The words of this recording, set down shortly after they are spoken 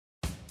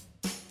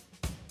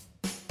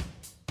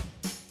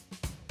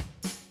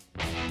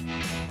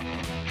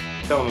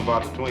Tell them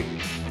about the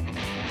Twinkie.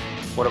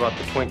 What about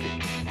the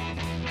Twinkie?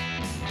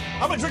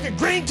 I've been drinking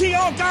green tea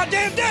all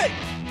goddamn day!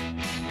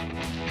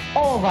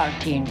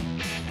 Ovaltine.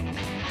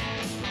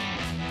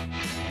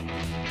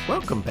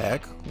 Welcome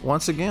back,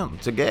 once again,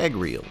 to Gag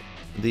Reel,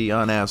 the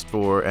unasked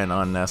for and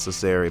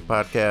unnecessary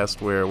podcast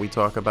where we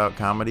talk about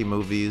comedy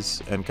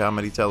movies and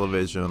comedy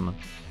television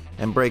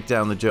and break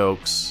down the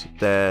jokes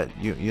that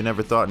you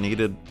never thought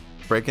needed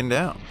breaking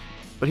down.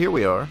 But here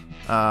we are.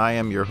 I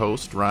am your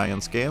host,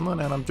 Ryan Scanlon,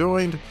 and I'm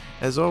joined,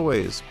 as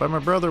always, by my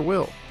brother,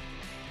 Will.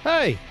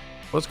 Hey!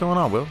 What's going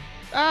on, Will?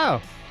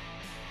 Oh!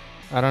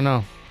 I don't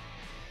know.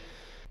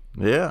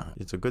 Yeah,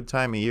 it's a good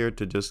time of year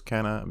to just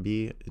kind of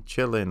be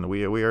chilling.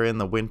 We are in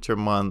the winter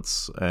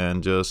months,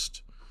 and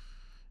just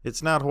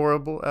it's not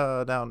horrible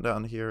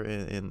down here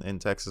in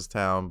Texas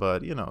town,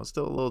 but you know, it's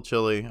still a little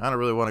chilly. I don't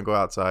really want to go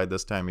outside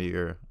this time of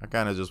year. I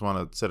kind of just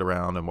want to sit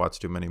around and watch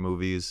too many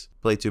movies,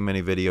 play too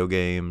many video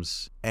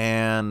games,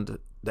 and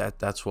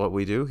that's what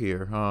we do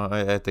here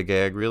at the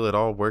Gag Reel. It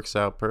all works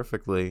out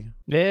perfectly.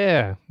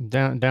 Yeah,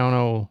 down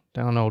old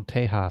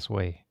Tejas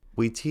way.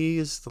 We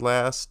teased the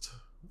last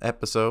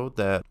episode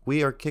that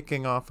we are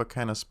kicking off a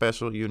kind of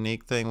special,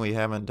 unique thing we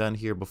haven't done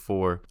here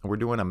before. We're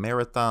doing a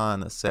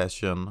marathon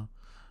session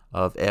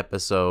of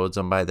episodes,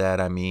 and by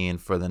that I mean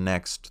for the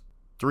next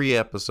 3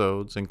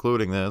 episodes,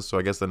 including this, so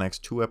I guess the next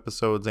 2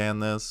 episodes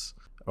and this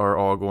are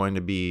all going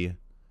to be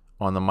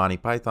on the Monty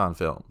Python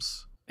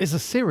films. It's a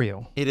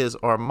cereal. It is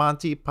our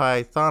Monty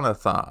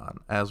Python-a-thon,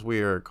 as we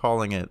are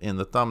calling it in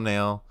the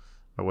thumbnail.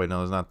 Oh wait, no,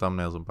 there's not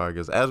thumbnails in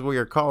podcasts. As we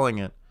are calling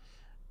it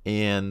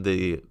in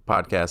the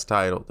podcast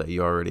title that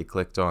you already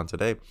clicked on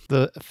today.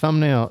 The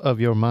thumbnail of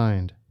your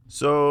mind.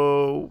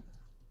 So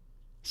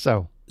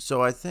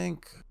I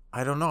think,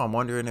 I don't know, I'm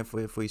wondering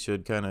if we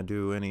should kind of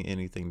do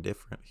anything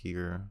different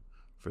here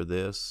for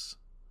this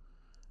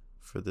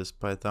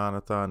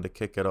Python-a-thon to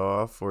kick it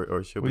off,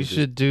 or should we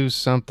should do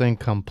something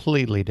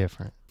completely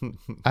different.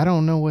 I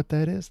don't know what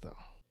that is though.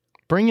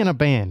 Bring in a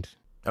band.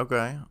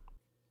 Okay.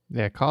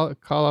 Yeah,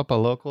 call up a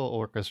local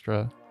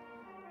orchestra.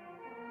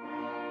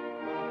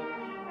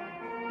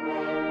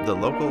 The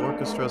local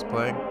orchestra is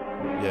playing,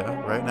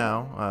 yeah, right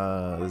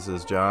now. This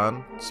is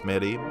John,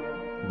 Smitty,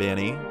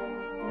 Benny,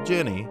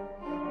 Jenny,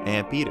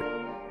 and Peter.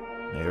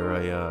 They're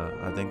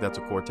I think that's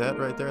a quartet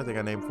right there. I think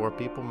I named 4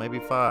 people, maybe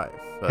 5.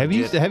 Have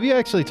you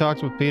actually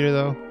talked with Peter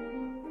though?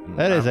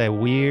 That is a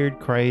weird,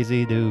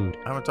 crazy dude.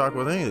 I haven't talked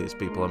with any of these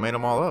people. I made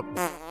them all up.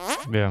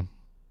 Yeah.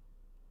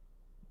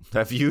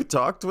 Have you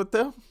talked with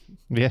them?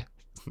 Yeah.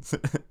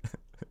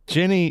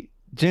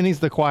 Jenny's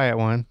the quiet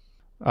one.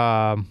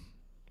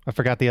 I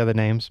forgot the other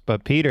names,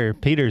 but Peter's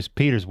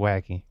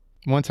wacky.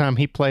 One time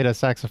he played a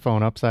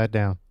saxophone upside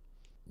down.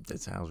 That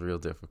sounds real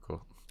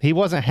difficult. He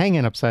wasn't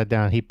hanging upside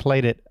down. He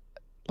played it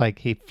like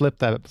he flipped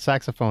the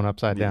saxophone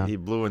upside down. He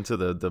blew into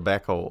the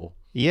back hole.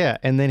 Yeah,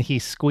 and then he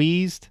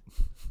squeezed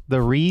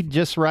the reed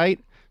just right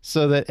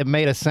so that it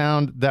made a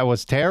sound that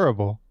was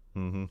terrible.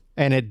 Mm-hmm.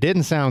 And it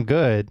didn't sound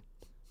good,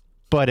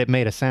 but it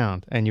made a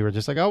sound. And you were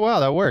just like, oh, wow,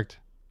 that worked.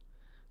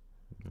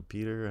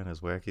 Peter and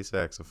his wacky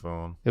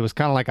saxophone. It was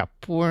kind of like a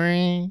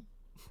poing.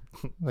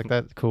 Like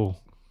that.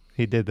 Cool.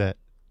 He did that.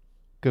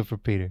 Good for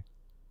Peter.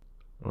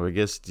 Well, I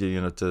guess,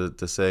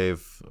 to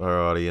save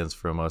our audience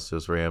from us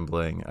just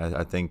rambling,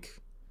 I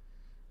think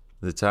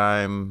the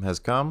time has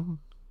come,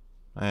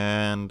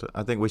 and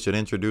I think we should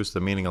introduce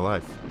the meaning of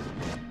life.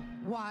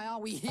 Why are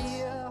we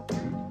here?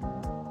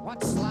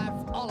 What's life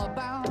all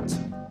about?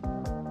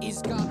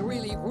 Is God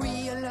really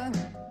real?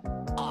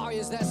 Or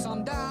is there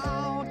some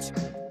doubt?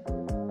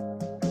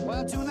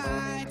 Well,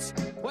 tonight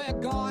we're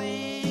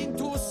going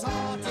to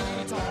sort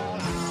it all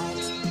out.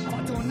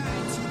 For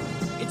tonight,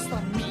 it's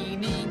the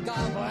meaning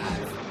of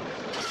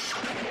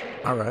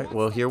life. All right,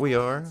 well, here we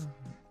are,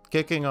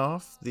 kicking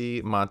off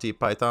the Monty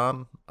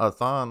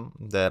Python-a-thon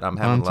that I'm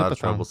having a lot of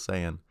trouble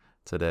saying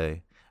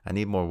today. I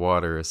need more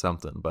water or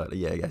something, but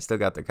yeah, I still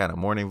got the kind of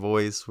morning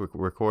voice. We're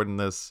recording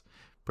this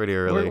pretty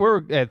early.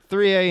 We're at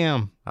 3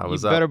 a.m. You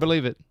better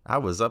believe it. I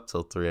was up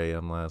till 3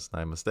 a.m. last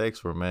night.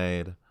 Mistakes were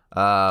made.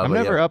 I'm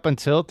never up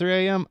until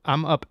 3 a.m.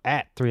 I'm up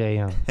at 3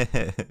 a.m.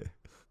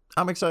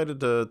 I'm excited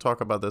to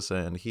talk about this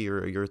and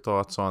hear your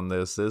thoughts on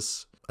this.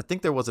 I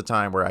think there was a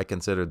time where I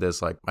considered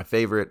this like my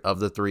favorite of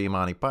the 3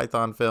 Monty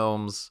Python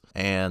films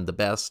and the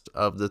best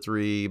of the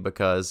 3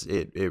 because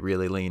it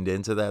really leaned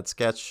into that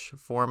sketch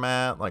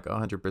format like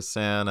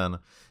 100%. And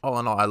all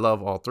in all, I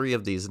love all 3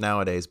 of these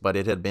nowadays, but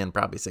it had been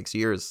probably 7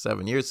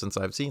 years since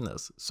I've seen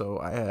this. So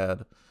I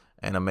had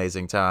an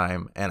amazing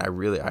time, and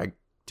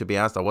to be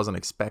honest, I wasn't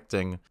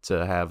expecting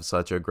to have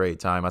such a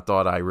great time. I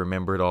thought I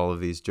remembered all of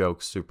these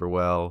jokes super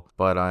well,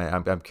 but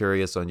I'm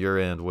curious on your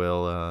end,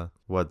 Will,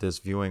 what this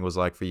viewing was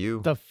like for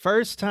you. The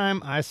first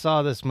time I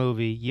saw this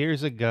movie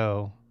years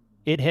ago,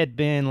 it had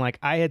been like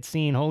I had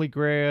seen Holy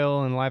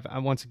Grail and Life.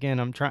 Once again,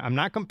 I'm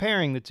not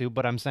comparing the two,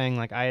 but I'm saying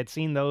like I had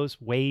seen those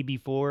way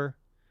before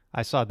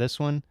I saw this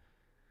one.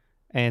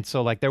 And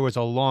so like there was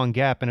a long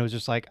gap, and it was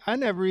just like, I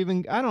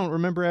don't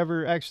remember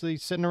ever actually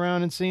sitting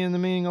around and seeing The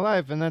Meaning of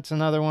Life. And that's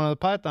another one of the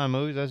Python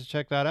movies. I should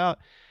check that out.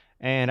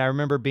 And I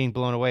remember being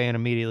blown away and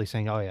immediately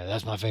saying, oh, yeah,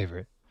 that's my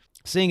favorite.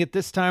 Seeing it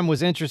this time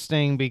was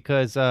interesting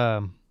because,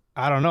 I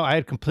don't know, I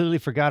had completely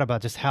forgot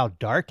about just how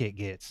dark it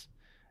gets.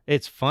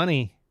 It's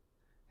funny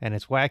and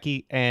it's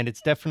wacky, and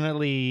it's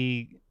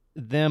definitely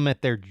them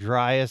at their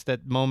driest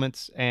at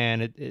moments,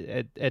 and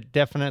it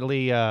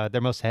definitely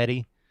their most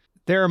heady.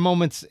 There are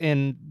moments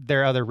in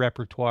their other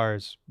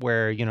repertoires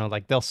where,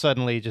 like they'll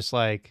suddenly just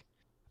like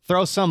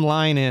throw some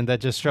line in that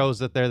just shows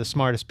that they're the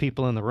smartest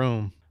people in the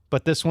room.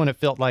 But this one, it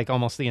felt like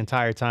almost the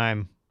entire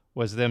time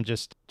was them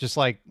just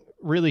like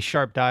really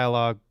sharp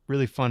dialogue,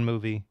 really fun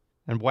movie,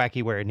 and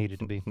wacky where it needed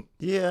to be.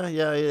 Yeah.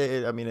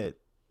 I mean,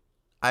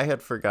 I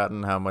had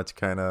forgotten how much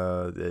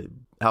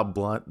how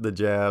blunt the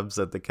jabs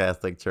at the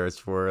Catholic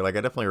Church were. Like,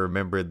 I definitely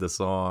remembered the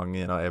song,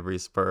 every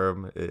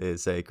sperm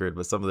is sacred,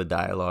 but some of the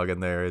dialogue in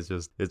there is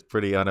it's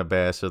pretty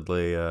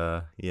unabashedly,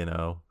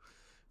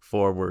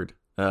 forward.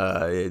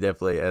 It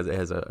definitely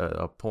has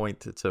a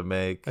point to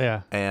make.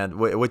 Yeah. And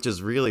which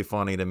is really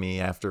funny to me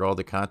after all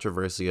the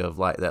controversy of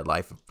that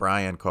Life of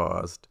Brian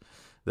caused,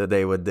 that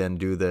they would then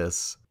do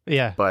this.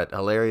 Yeah. But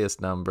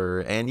hilarious number.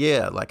 And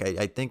yeah, like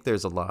I think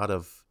there's a lot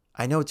of,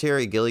 I know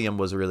Terry Gilliam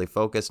was really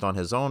focused on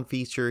his own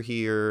feature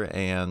here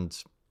and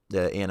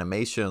the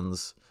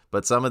animations,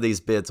 but some of these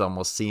bits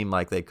almost seem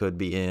like they could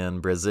be in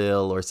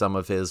Brazil or some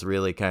of his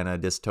really kind of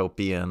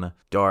dystopian,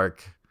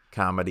 dark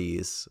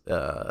comedies,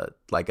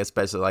 like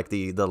especially like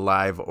the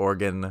live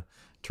organ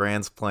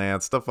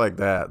transplant, stuff like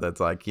that. That's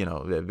like,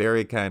 a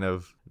very kind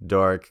of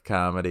dark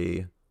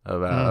comedy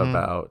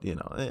about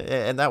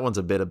and that one's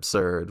a bit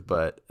absurd,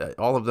 but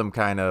all of them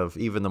kind of,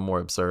 even the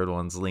more absurd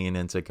ones, lean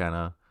into kind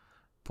of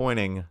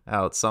pointing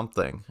out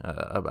something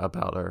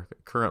about our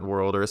current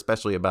world, or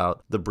especially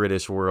about the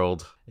British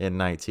world in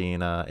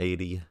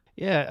 1980.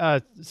 Yeah.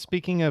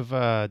 Speaking of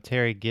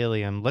Terry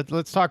Gilliam,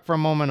 let's talk for a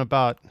moment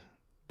about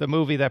the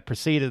movie that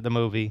preceded the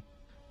movie,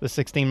 the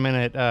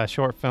 16-minute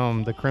short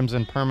film, The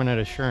Crimson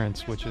Permanent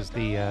Assurance, which is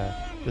the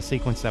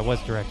sequence that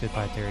was directed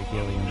by Terry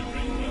Gilliam.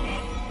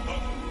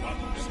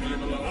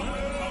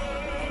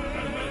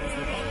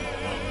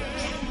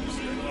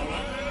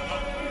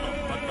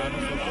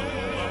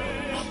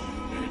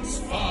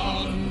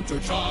 To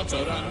charter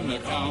an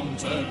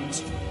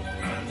accountant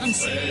and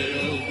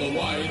sail the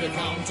wide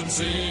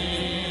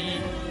accountancy,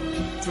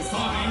 to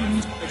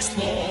find,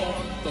 explore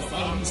the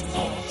funds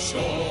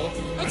offshore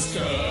and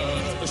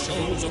skirt the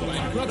shoals of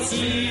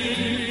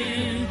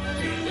bankruptcy.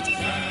 It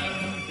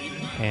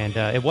can be. And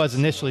it was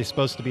initially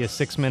supposed to be a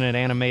 6-minute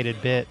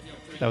animated bit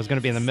that was going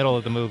to be in the middle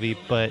of the movie,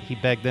 but he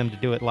begged them to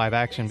do it live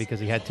action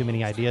because he had too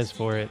many ideas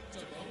for it,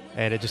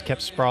 and it just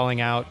kept sprawling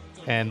out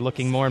and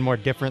looking more and more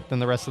different than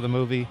the rest of the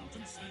movie.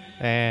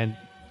 And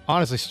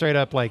honestly, straight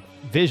up, like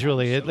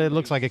visually, it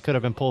looks like it could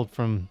have been pulled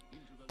from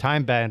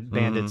Time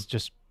Bandits,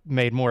 just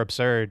made more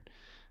absurd.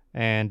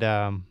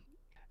 And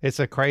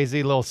it's a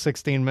crazy little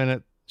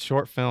 16-minute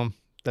short film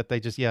that they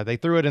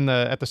threw it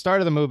at the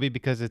start of the movie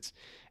because it's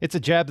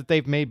a jab that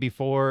they've made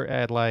before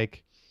at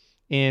like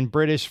in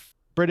British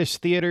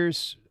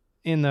theaters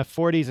in the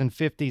 40s and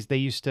 50s. They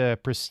used to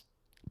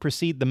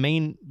precede the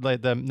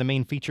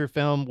main feature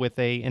film with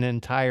an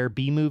entire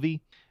B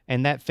movie,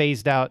 and that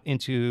phased out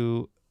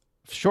into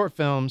short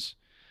films,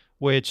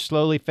 which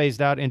slowly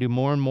phased out into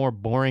more and more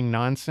boring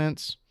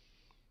nonsense.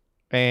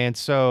 And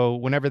so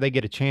whenever they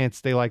get a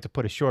chance, they like to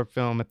put a short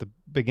film at the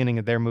beginning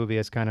of their movie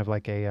as kind of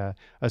like a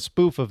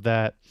spoof of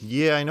that.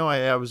 Yeah, I know.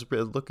 I was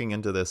looking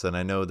into this, and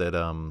I know that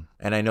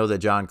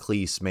John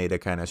Cleese made a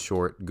kind of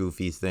short,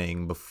 goofy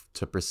thing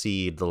to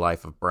precede The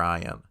Life of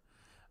Brian.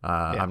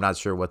 I'm not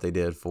sure what they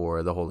did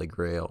for The Holy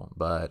Grail,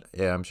 but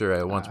yeah, I'm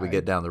sure once we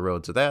get down the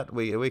road to that,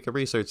 we could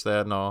research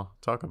that and I'll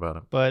talk about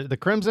it. But The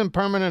Crimson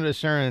Permanent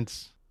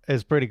Assurance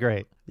is pretty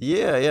great.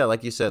 Yeah,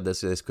 like you said,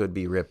 this could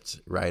be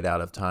ripped right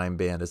out of Time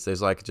Bandits.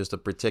 There's like just a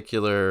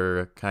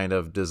particular kind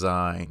of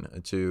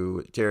design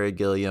to Terry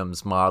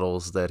Gilliam's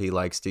models that he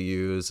likes to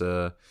use,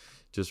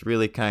 just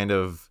really kind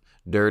of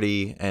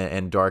dirty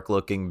and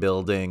dark-looking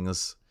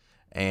buildings,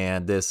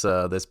 and this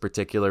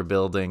particular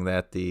building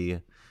that the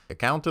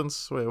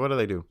accountants, what do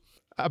they do?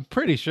 I'm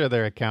pretty sure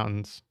they're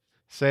accountants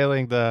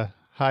sailing the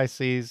high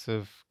seas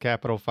of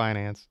capital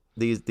finance.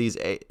 These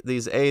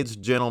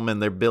aged gentlemen,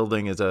 their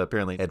building is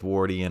apparently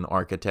Edwardian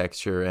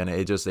architecture, and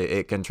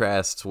it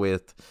contrasts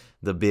with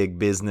the big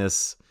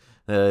business,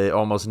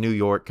 almost New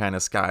York kind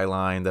of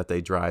skyline that they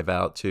drive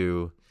out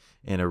to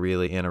in a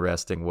really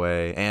interesting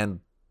way. And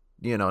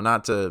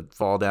not to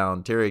fall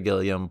down Terry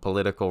Gilliam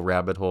political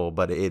rabbit hole,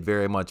 but it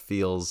very much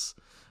feels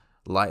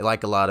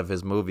like a lot of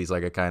his movies,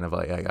 like a kind of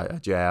like a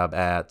jab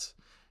at,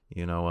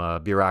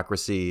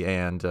 bureaucracy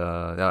and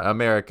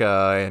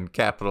America and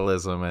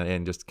capitalism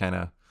and just kind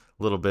of a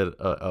little bit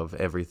of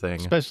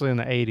everything. Especially in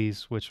the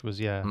 80s, which was,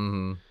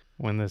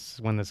 when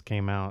this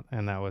came out.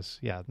 And that was,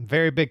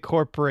 very big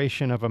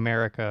corporation of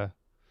America.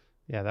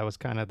 Yeah, that was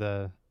kind of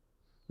the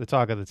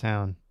talk of the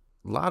town.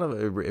 A lot of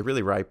it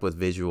really ripe with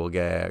visual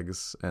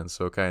gags. And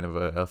so kind of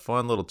a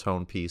fun little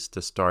tone piece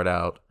to start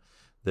out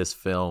this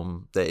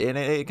film, and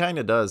it kind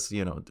of does,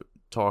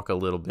 talk a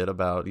little bit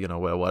about,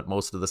 what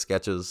most of the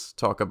sketches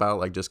talk about,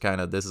 like just kind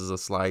of this is a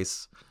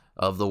slice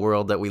of the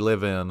world that we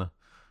live in.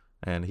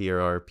 And here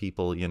are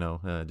people,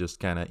 just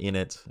kind of in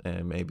it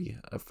and maybe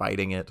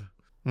fighting it.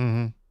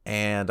 Mm-hmm.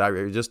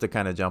 And just to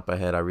kind of jump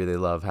ahead, I really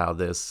love how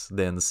this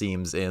then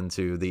seems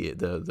into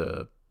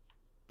the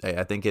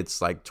I think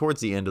it's like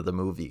towards the end of the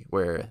movie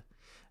where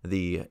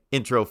the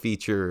intro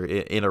feature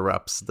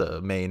interrupts the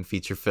main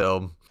feature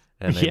film,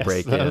 and they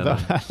break in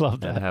I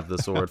love that. and have the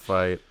sword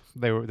fight.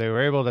 They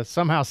were able to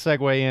somehow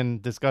segue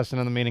in discussion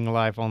of the meaning of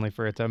life, only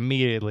for it to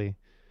immediately.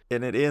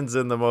 And it ends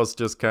in the most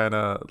just kind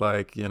of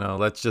like,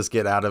 let's just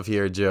get out of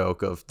here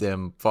joke of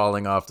them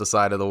falling off the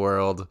side of the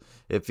world.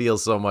 It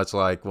feels so much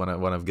like one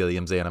of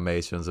Gilliam's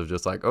animations of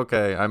just like,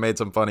 okay, I made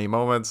some funny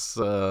moments.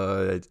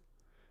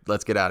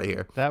 Let's get out of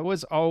here. That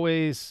was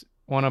always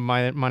one of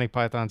my Monty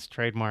Python's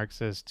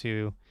trademarks, is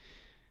to,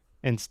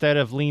 instead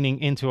of leaning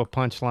into a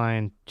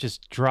punchline,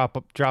 just drop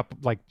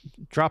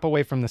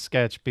away from the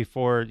sketch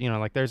before,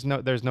 like there's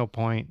no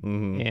point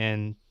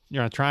in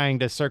trying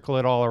to circle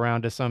it all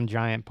around to some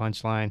giant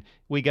punchline.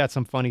 We got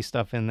some funny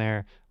stuff in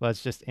there.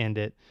 Let's just end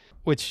it.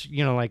 Which,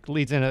 like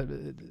leads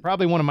into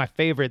probably one of my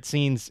favorite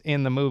scenes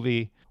in the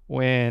movie,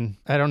 when,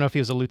 I don't know if he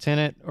was a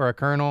lieutenant or a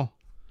colonel,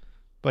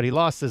 but he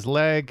lost his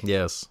leg.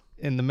 Yes.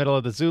 In the middle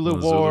of the Zulu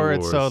War.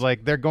 And so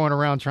like they're going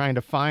around trying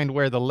to find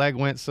where the leg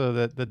went so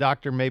that the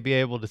doctor may be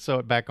able to sew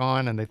it back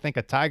on. And they think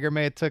a tiger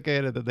may have took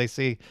it, or that they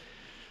see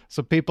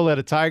some people in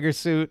a tiger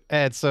suit.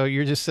 And so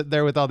you're just sitting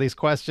there with all these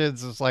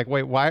questions. It's like,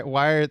 wait, why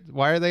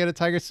are they in a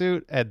tiger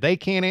suit? And they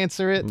can't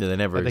answer it. Yeah, they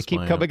never. They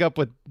keep coming up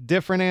with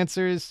different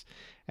answers,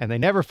 and they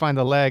never find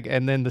the leg.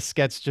 And then the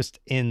sketch just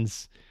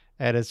ends.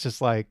 And it's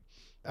just like,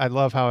 I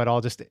love how it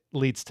all just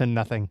leads to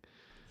nothing.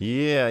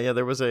 Yeah.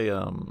 There was a,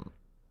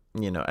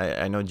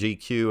 I know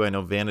GQ, I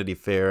know Vanity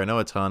Fair, I know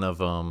a ton of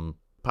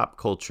pop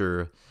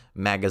culture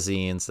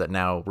magazines that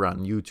now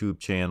run YouTube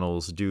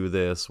channels do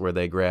this, where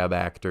they grab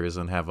actors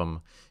and have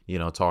them,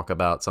 talk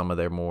about some of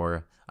their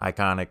more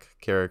iconic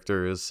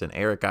characters. And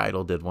Eric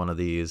Idle did one of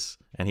these,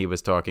 and he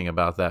was talking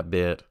about that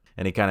bit.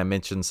 And he kind of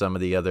mentioned some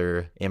of the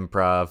other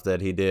improv that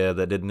he did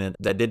that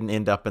didn't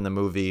end up in the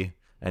movie.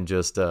 And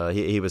just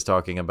he was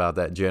talking about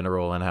that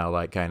general and how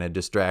like kind of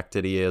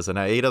distracted he is, and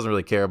how he doesn't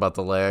really care about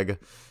the leg.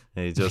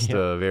 And he's just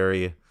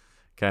very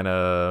kind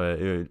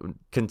of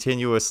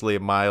continuously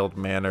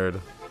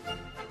mild-mannered.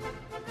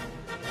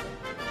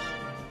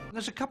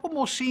 There's a couple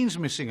more scenes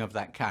missing of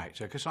that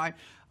character, because I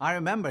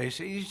remember he's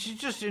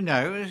just,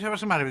 what's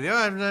the matter with you?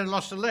 I've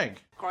lost a leg.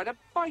 Quite a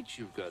bite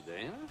you've got there,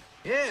 huh?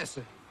 Yes,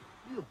 a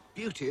real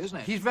beauty, isn't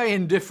it? He's very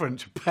indifferent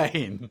to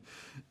pain.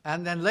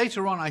 And then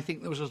later on, I think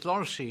there was a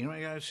lot of scene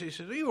where he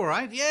said, are you all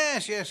right?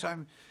 Yes,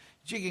 I'm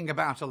jigging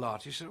about a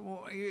lot. He said,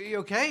 well, are you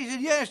okay? He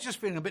said, yes, just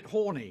feeling a bit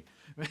horny.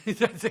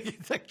 He's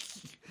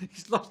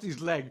lost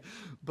his leg,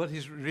 but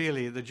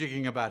the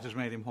jigging about has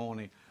made him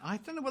horny. I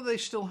don't know whether they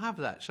still have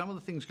that. Some of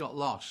the things got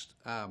lost.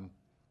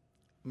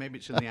 Maybe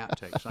it's in the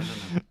outtakes. I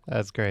don't know.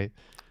 That's great.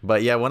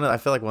 But yeah, I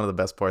feel like one of the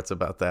best parts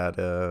about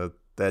that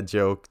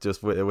joke,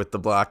 just with the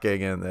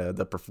blocking and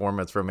the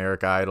performance from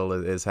Eric Idle,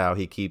 is how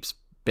he keeps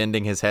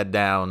bending his head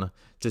down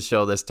to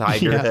show this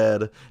tiger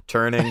head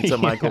turning to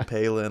Michael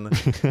Palin.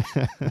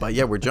 But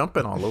yeah, we're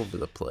jumping all over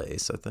the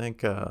place. I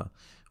think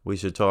we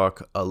should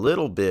talk a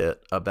little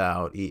bit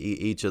about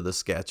each of the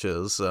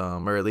sketches,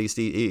 or at least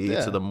each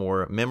of the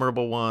more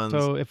memorable ones.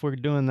 So if we're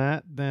doing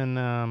that,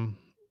 then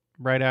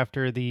right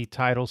after the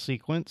title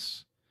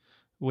sequence,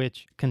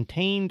 which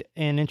contained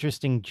an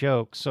interesting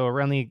joke. So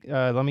around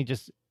let me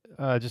just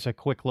a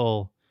quick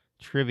little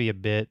trivia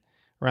bit.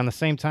 Around the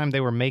same time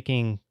they were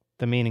making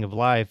The Meaning of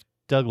Life,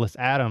 Douglas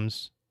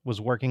Adams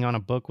was working on a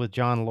book with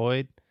John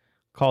Lloyd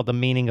called The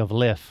Meaning of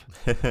Life.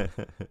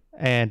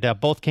 And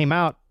both came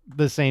out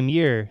the same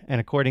year.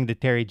 And according to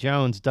Terry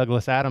Jones,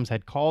 Douglas Adams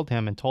had called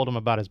him and told him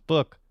about his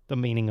book, The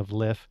Meaning of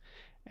Life.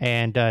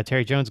 And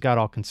Terry Jones got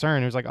all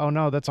concerned. He was like, oh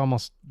no, that's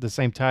almost the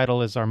same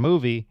title as our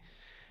movie.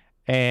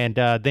 And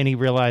then he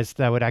realized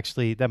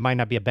that might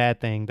not be a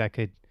bad thing. That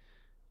could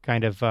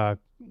kind of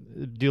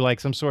do like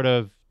some sort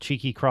of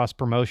cheeky cross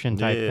promotion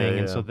type thing.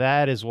 And so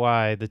that is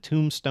why the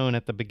tombstone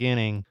at the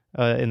beginning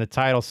in the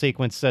title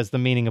sequence says The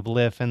Meaning of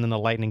Life, and then the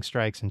lightning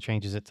strikes and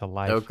changes it to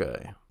life.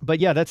 Okay. But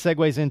yeah, that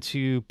segues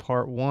into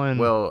part one.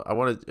 Well, I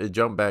want to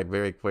jump back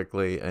very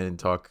quickly and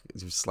talk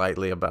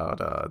slightly about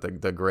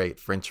the great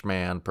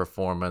Frenchman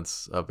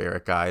performance of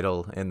Eric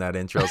Idle in that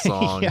intro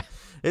song. Yeah.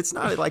 It's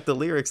not like the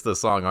lyrics to the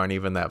song aren't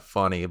even that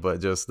funny, but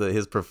just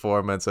his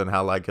performance and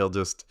how like he'll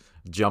just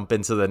jump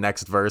into the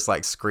next verse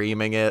like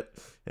screaming it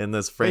in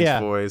this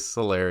French voice.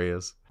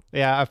 Hilarious.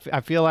 Yeah,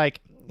 I feel like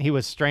he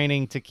was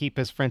straining to keep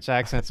his French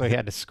accent, so he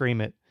had to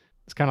scream it.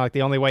 It's kind of like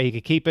the only way he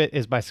could keep it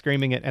is by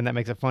screaming it, and that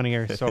makes it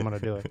funnier, so I'm going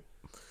to do it.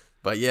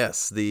 But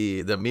yes,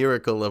 the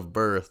miracle of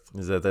birth,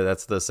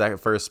 that's the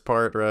first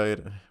part, right?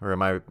 Or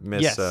am I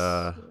Yes.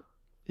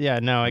 Yeah,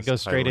 no, it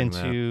goes straight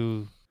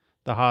into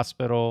the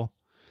hospital.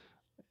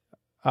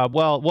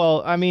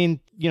 Well, I mean,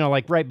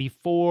 like right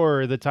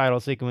before the title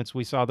sequence,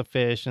 we saw the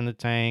fish in the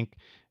tank,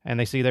 and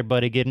they see their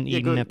buddy getting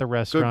eaten at the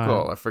restaurant.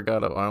 Good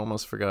call. I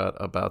almost forgot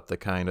about the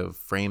kind of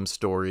frame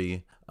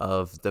story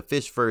of the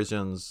fish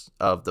versions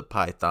of the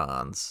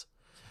pythons,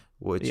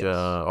 which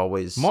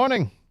always...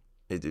 Morning!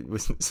 It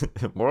was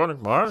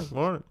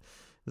morning.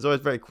 It's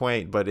always very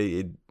quaint, but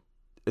it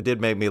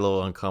did make me a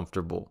little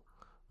uncomfortable,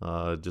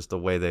 just the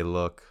way they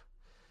look.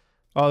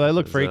 Oh, they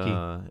look freaky.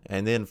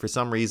 And then for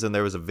some reason,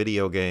 there was a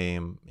video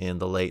game in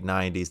the late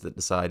 90s that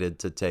decided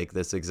to take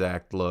this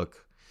exact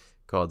look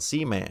called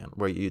Seaman,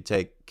 where you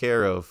take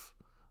care of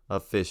a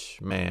fish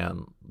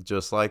man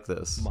just like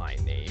this. My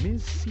name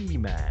is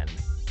Seaman.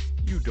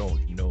 You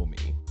don't know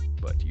me,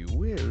 but you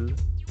will.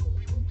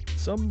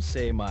 Some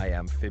say my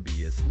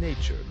amphibious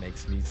nature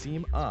makes me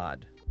seem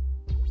odd.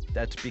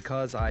 That's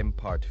because I'm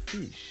part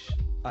fish.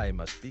 I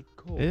must be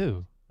cold.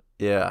 Ew.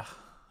 Yeah,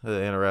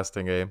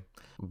 interesting game.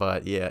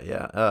 But yeah.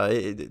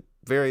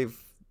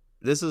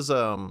 This is,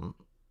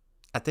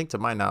 I think to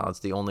my knowledge,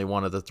 the only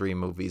one of the three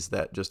movies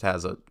that just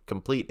has a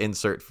complete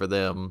insert for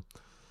them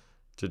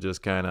to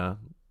just kind of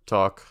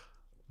talk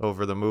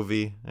over the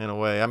movie in a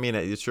way. I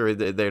mean, sure,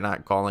 they're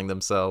not calling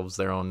themselves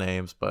their own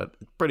names, but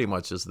pretty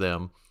much just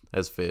them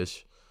as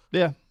fish.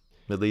 Yeah.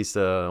 At least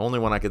only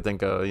one I could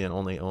think of,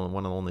 only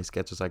one of the only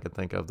sketches I could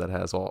think of that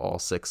has all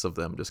six of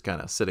them just kind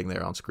of sitting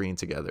there on screen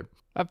together.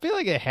 I feel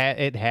like it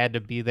had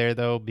to be there,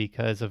 though,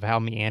 because of how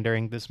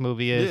meandering this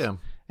movie is. Yeah.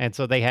 And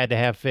so they had to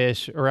have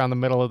fish around the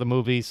middle of the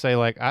movie say,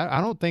 like,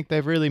 I don't think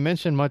they've really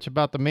mentioned much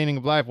about the meaning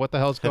of life. What the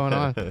hell's going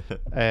on?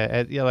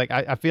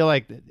 I feel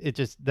like it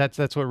just, that's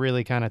what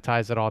really kind of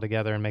ties it all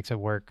together and makes it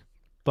work.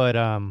 But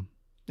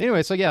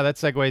anyway, so yeah, that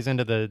segues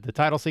into the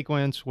title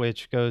sequence,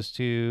 which goes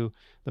to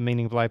The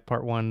Meaning of Life,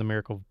 Part 1, The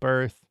Miracle of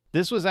Birth.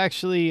 This was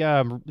actually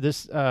a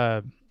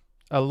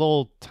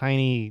little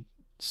tiny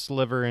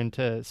sliver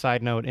into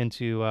side note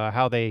into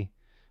how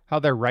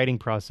their writing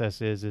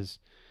process is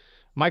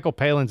Michael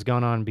Palin's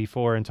gone on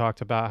before and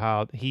talked about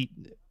how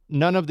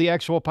none of the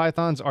actual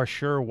pythons are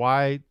sure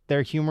why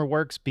their humor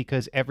works,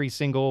 because every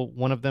single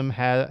one of them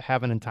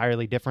have an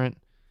entirely different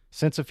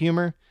sense of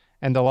humor,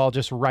 and they'll all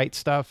just write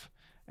stuff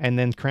and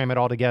then cram it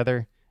all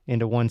together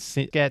into one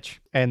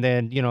sketch. And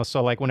then,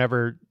 so like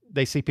whenever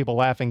they see people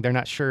laughing, they're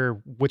not sure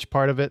which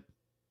part of it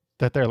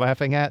that they're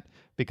laughing at,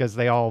 because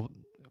they all,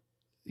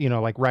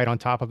 like right on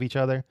top of each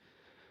other.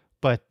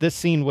 But this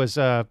scene was,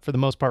 for the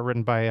most part,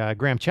 written by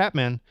Graham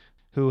Chapman,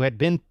 who had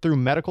been through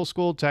medical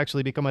school to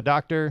actually become a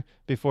doctor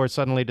before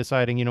suddenly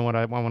deciding, you know what,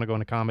 I want to go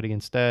into comedy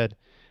instead.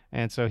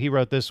 And so he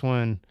wrote this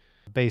one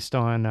based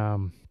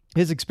on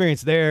his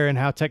experience there and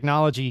how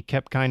technology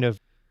kept kind of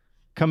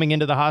coming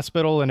into the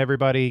hospital, and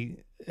everybody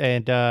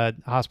and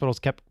hospitals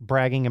kept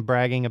bragging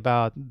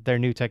about their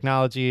new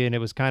technology. And it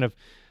was kind of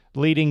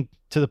leading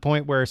to the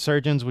point where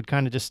surgeons would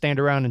kind of just stand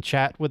around and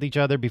chat with each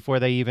other before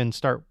they even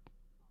start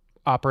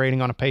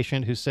operating on a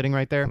patient who's sitting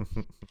right there.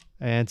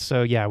 And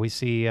so, yeah, we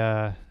see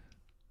a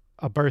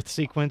birth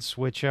sequence,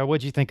 which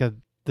what'd you think of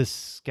this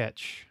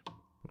sketch?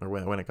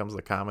 When it comes to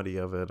the comedy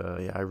of it,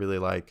 I really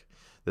like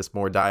this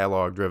more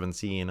dialogue-driven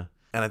scene.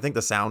 And I think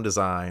the sound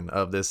design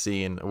of this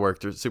scene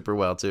worked super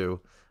well, too,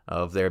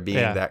 of there being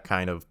that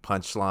kind of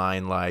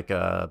punchline, like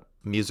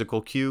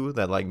musical cue,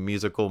 that like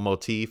musical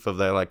motif of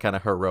that like kind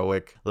of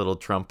heroic little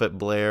trumpet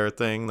blare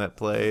thing that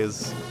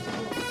plays.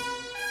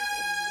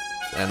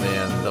 And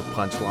then the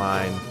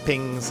punchline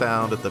ping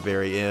sound at the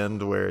very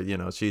end where,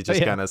 she's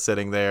just kind of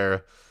sitting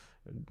there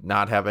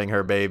not having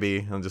her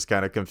baby and just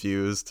kind of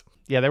confused.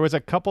 Yeah, there was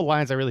a couple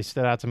lines that really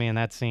stood out to me in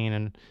that scene.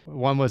 And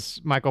one was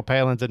Michael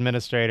Palin's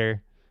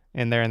administrator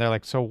in there, and they're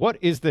like, "So what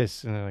is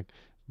this?" And they're like,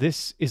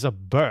 "This is a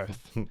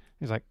birth."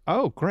 He's like,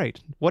 "Oh,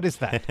 great. What is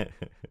that?"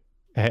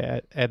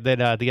 And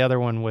then the other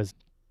one was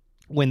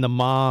when the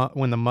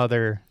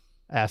mother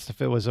asked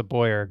if it was a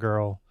boy or a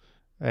girl,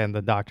 and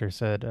the doctor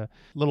said, "A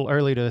little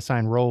early to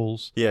assign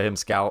roles." Yeah, him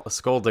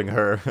scolding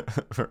her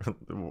for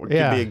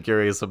being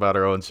curious about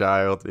her own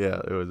child.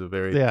 Yeah, it was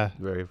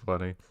very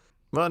funny.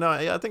 Well, no,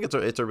 I think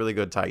it's a really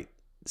good tight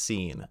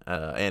scene,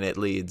 and it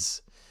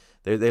leads.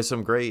 There's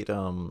some great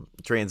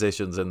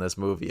transitions in this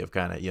movie of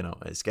kind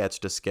of sketch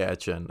to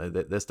sketch, and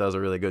this does a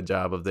really good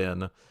job of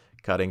then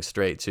cutting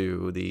straight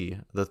to the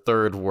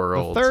third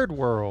world. The third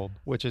world,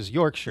 which is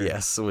Yorkshire.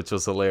 Yes, which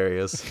was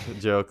hilarious. A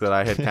joke that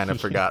I had kind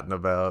of forgotten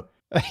about.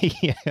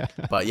 Yeah.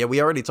 But yeah,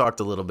 we already talked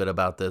a little bit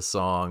about this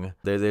song.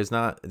 There's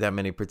not that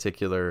many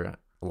particular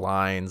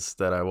lines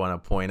that I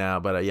want to point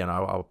out, but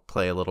I'll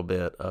play a little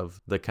bit of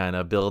the kind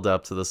of build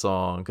up to the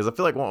song, because I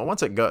feel like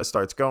once it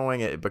starts going,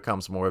 it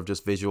becomes more of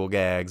just visual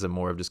gags and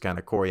more of just kind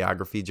of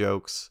choreography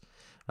jokes.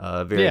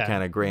 Very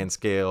kind of grand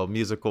scale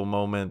musical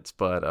moments,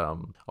 but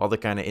all the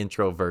kind of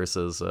intro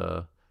verses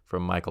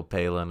from Michael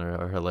Palin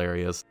are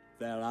hilarious.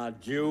 There are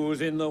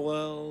Jews in the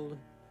world,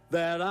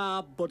 there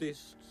are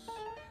Buddhists,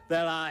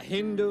 there are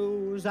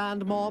Hindus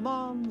and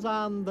Mormons,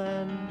 and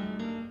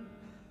then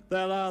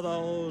there are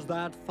those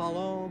that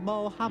follow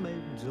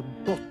Mohammed,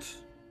 but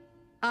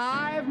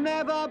I've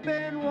never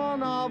been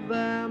one of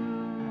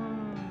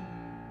them.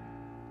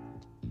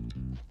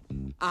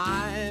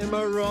 I'm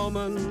a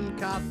Roman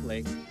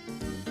Catholic,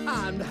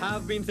 and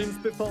have been since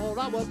before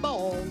I was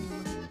born.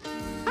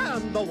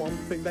 And the one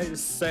thing they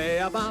say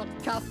about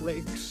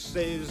Catholics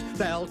is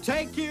they'll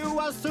take you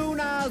as soon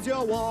as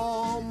you're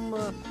warm.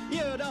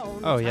 You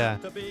don't Oh, yeah.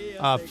 have to be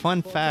a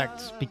Fun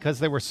fact, because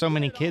there were so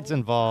many kids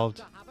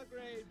involved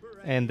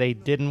and they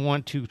didn't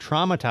want to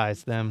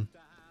traumatize them,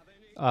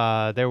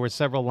 there were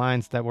several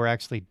lines that were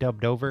actually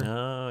dubbed over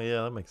Oh,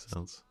 yeah, that makes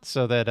sense.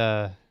 so that,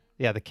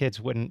 the kids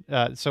wouldn't.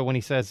 So when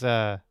he says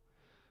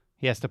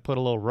he has to put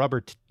a little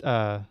rubber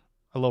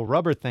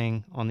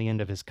thing on the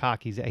end of his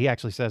cock, he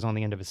actually says on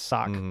the end of his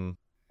sock. Mhm.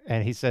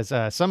 And he says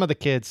some of the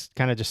kids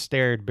kind of just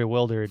stared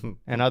bewildered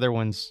and other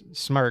ones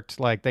smirked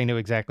like they knew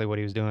exactly what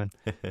he was doing.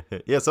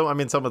 Yeah, some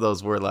of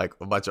those were like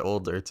a much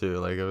older too.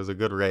 Like it was a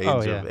good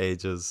range of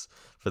ages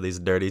for these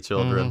dirty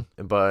children.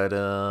 But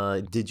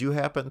did you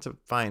happen to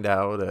find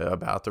out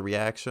about the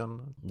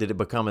reaction? Did it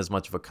become as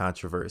much of a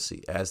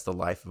controversy as The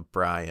Life of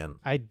Brian?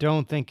 I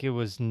don't think it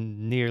was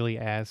nearly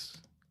as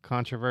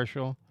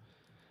controversial.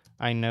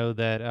 I know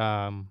that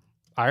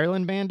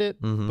Ireland banned it,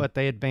 but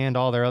they had banned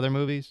all their other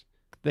movies.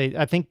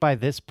 I think by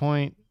this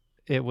point,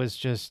 it was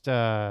just,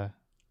 they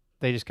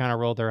just kind of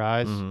rolled their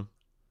eyes.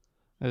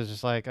 It was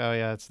just like, oh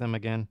yeah, it's them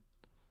again.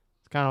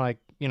 It's kind of like,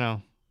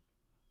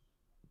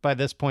 by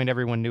this point,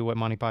 everyone knew what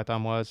Monty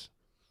Python was.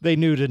 They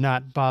knew to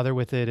not bother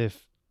with it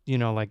if,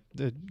 like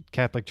the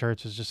Catholic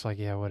Church is just like,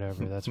 yeah,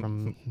 whatever. That's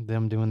from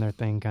them doing their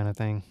thing kind of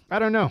thing. I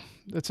don't know.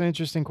 That's an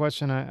interesting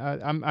question.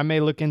 I may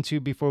look into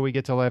before we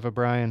get to Life of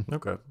Brian.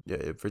 Okay.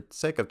 Yeah, for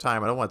sake of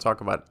time, I don't want to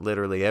talk about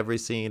literally every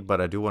scene,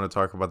 but I do want to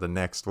talk about the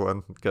next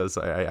one because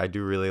I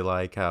do really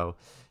like how,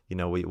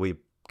 we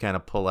kind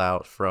of pull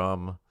out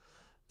from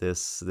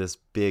this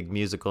big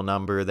musical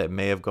number that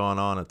may have gone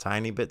on a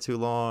tiny bit too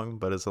long,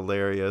 but it's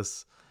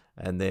hilarious.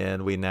 And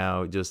then we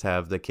now just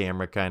have the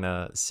camera kind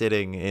of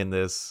sitting in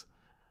this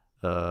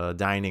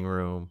dining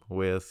room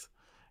with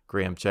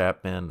Graham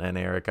Chapman and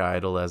Eric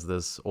Idle as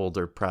this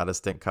older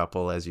Protestant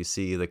couple, as you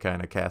see the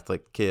kind of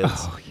Catholic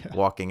kids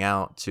walking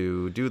out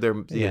to do their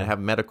have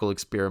medical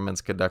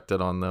experiments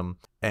conducted on them,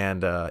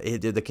 and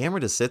the camera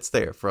just sits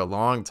there for a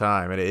long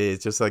time, and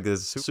it's just like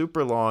this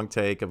super long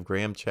take of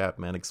Graham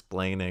Chapman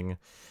explaining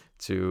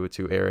to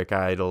Eric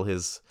Idle,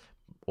 his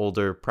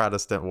older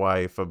Protestant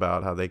wife,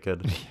 about how they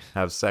could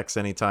have sex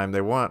anytime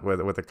they want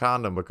with a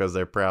condom because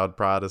they're proud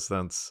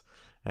Protestants.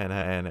 And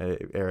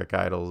Eric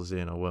Idle's,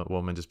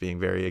 woman just being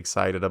very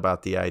excited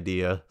about the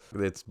idea.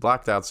 It's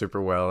blocked out super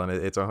well,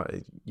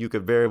 and you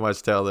could very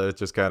much tell that it's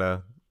just kind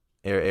of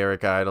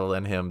Eric Idle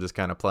and him just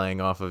kind of playing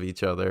off of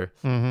each other.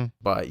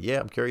 But yeah,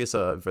 I'm curious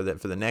for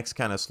the next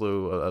kind of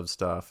slew of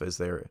stuff. Is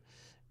there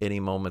any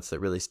moments that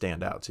really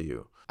stand out to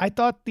you? I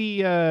thought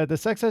the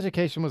sex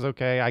education was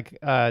okay.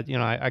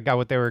 I got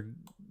what they were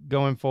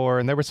going for,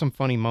 and there were some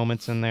funny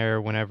moments in there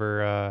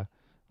whenever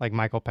like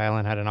Michael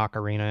Palin had an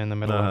ocarina in the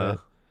middle of it.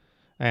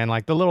 And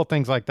like the little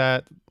things like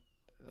that,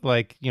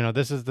 like,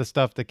 this is the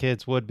stuff the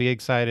kids would be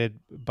excited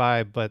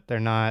by, but they're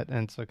not.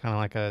 And so kind of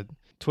like a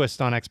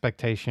twist on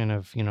expectation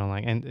of,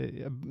 and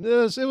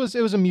it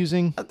was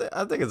amusing.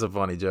 I think it's a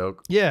funny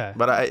joke. Yeah.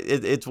 But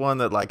it's one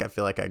that like I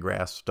feel like I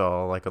grasped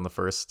all like on the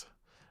first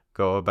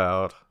go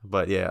about.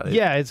 But yeah.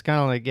 It's kind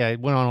of like, it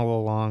went on a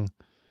little long,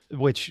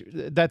 which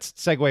that's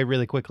segue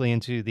really quickly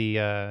into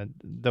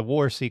the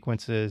war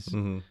sequences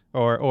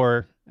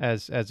or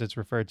as it's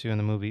referred to in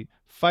the movie,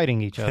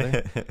 fighting each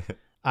other.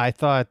 I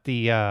thought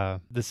the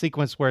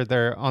sequence where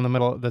they're on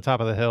the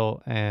top of the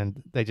hill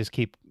and they just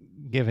keep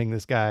giving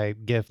this guy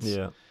gifts.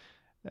 Yeah.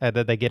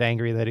 That they get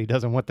angry that he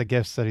doesn't want the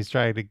gifts, that he's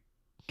trying to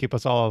keep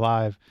us all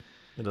alive.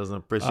 He doesn't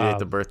appreciate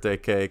the birthday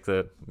cake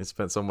that he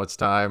spent so much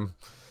time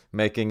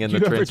making in the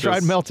trenches. You ever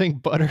tried melting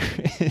butter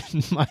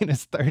in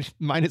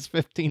minus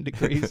 15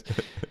 degrees?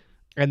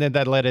 And then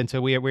that led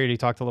into, we already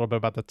talked a little bit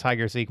about the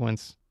tiger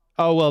sequence.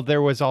 Oh, well,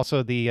 there was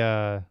also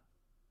the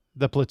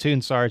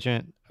platoon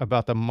sergeant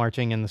about the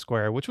marching in the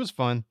square, which was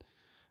fun.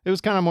 It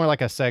was kind of more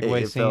like a segue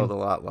scene. It felt a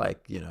lot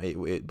like,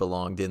 it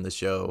belonged in the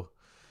show.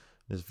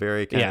 It was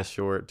very kind of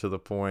short to the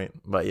point,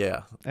 but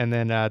yeah. And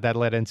then that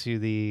led into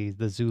the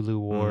Zulu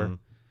War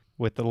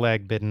with the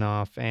leg bitten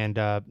off. And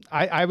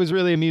I was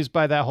really amused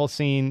by that whole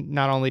scene,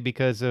 not only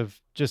because of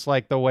just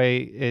like the way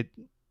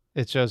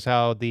it shows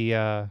how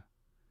the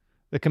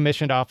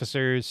commissioned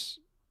officers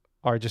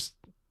are just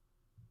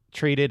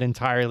treated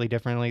entirely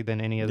differently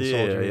than any of the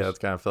soldiers. Yeah, it's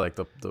kind of feel like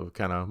the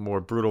kind of more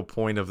brutal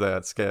point of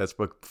that sketch,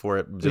 but before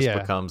it just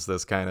becomes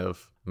this kind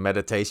of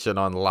meditation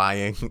on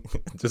lying,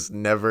 just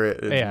never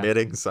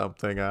admitting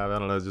something. I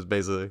don't know, just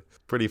basically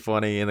pretty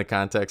funny in the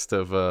context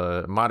of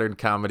modern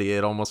comedy.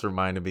 It almost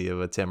reminded me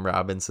of a Tim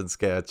Robinson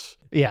sketch.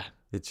 Yeah.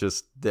 It's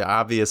just,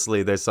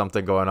 obviously there's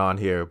something going on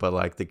here, but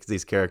like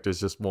these characters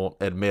just won't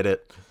admit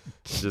it.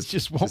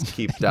 Just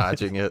keep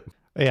dodging it.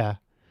 Yeah,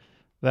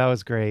 that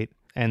was great.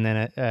 And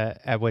then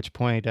at which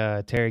point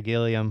Terry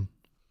Gilliam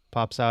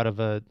pops out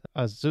of a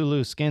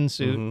Zulu skin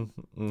suit.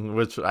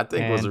 Which I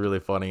think was a really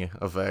funny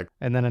effect.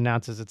 And then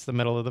announces it's the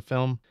middle of the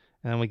film.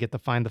 And then we get the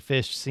find the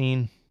fish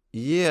scene.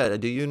 Yeah,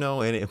 do you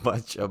know any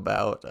much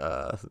about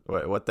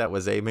what that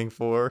was aiming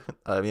for?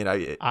 I mean,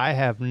 I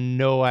have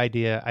no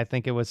idea. I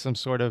think it was some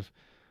sort of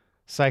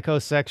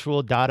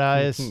psychosexual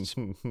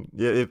Dadaist.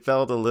 yeah, it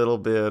felt a little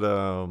bit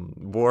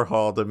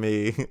Warhol to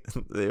me.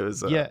 It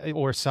was Yeah,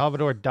 or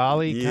Salvador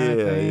Dali kind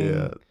of thing.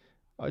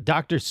 Yeah.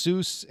 Dr.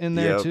 Seuss in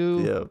there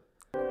too.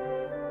 Yep.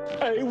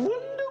 I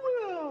wonder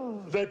where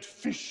that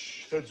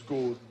fish has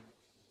gone.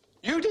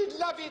 You did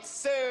love it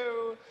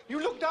so. You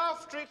looked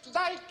after it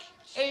like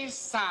a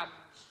son.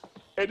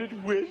 And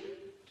it went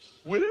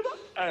wherever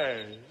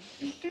I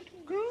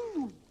it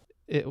go.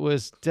 It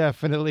was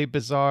definitely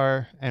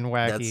bizarre and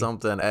wacky. That's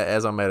something,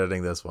 as I'm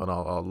editing this one,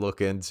 I'll look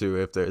into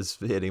if there's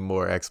any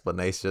more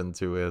explanation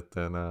to it.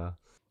 And I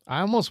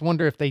almost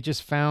wonder if they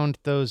just found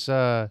those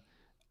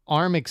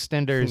arm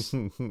extenders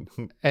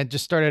and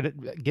just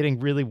started getting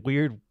really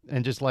weird,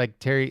 and just like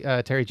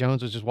Terry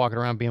Jones was just walking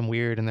around being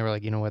weird, and they were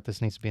like, you know what, this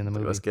needs to be in the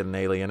movie. Let's get an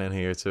alien in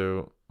here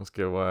too. Let's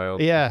get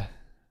wild. Yeah.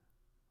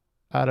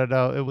 I don't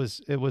know. It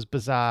was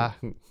bizarre.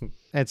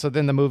 And so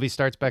then the movie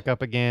starts back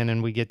up again,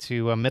 and we get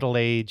to Middle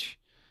Age,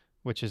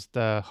 which is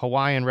the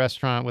Hawaiian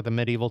restaurant with a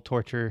medieval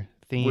torture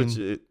theme. Which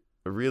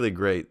a really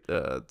great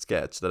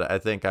sketch that I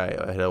think I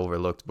had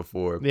overlooked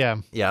before. Yeah.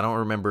 Yeah, I don't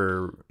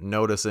remember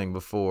noticing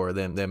before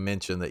them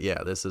mention that,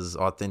 yeah, this is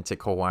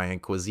authentic Hawaiian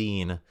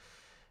cuisine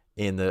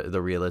in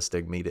the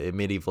realistic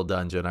medieval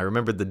dungeon. I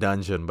remembered the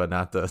dungeon, but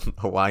not the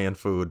Hawaiian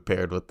food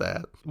paired with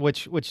that.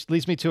 Which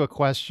leads me to a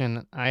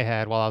question I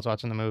had while I was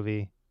watching the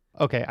movie.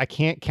 Okay, I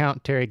can't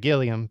count Terry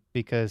Gilliam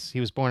because he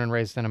was born and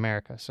raised in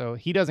America, so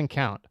he doesn't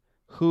count.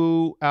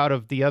 Who out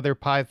of the other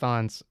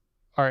Pythons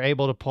are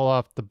able to pull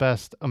off the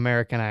best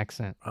American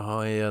accent?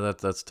 Oh yeah,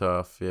 that's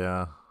tough.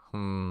 Yeah.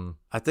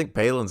 I think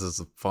Palin's is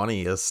the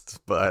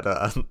funniest, but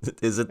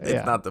is it?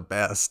 It's not the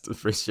best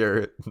for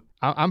sure.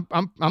 I'm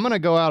gonna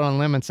go out on a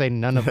limb and say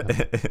none of them.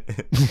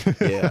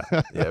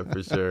 yeah,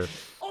 for sure.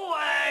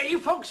 Oh, you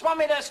folks want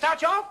me to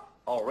start you off?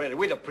 Oh, really?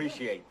 We'd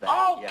appreciate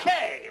that.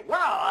 Okay,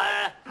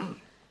 well,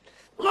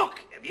 look,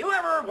 have you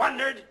ever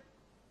wondered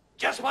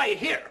just why you're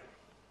here?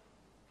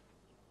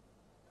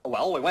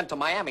 Well, we went to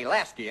Miami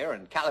last year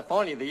and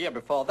California the year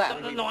before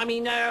that. No, I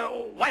mean,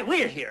 why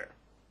we're here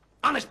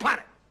on this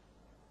planet.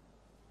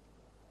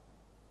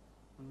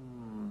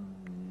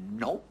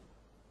 No.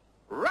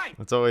 Right.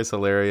 It's always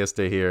hilarious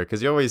to hear,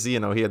 because you always,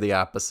 hear the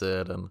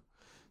opposite and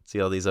see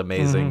all these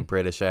amazing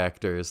British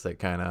actors that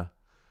kind of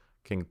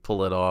can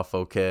pull it off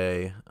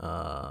okay.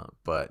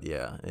 But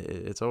yeah,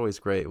 it's always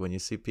great when you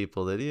see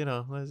people that, it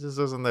just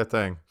isn't their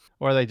thing.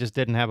 Or they just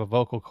didn't have a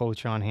vocal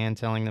coach on hand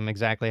telling them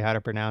exactly how to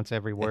pronounce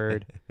every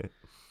word.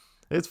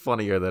 It's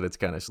funnier that it's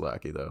kind of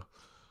schlocky, though.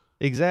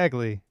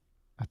 Exactly.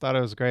 I thought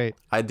it was great.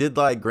 I did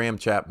like Graham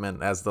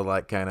Chapman as the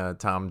kind of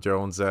Tom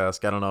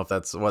Jones-esque. I don't know if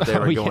that's what they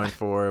were going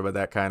for, but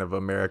that kind of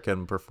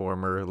American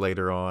performer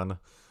later on.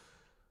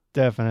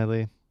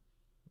 Definitely.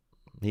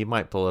 He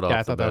might pull it off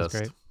I thought the that best.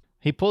 was great.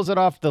 He pulls it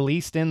off the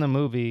least in the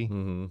movie.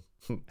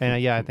 Mm-hmm.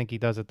 And I think he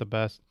does it the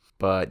best.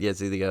 But yeah,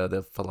 see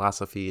the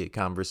philosophy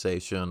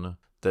conversation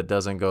that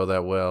doesn't go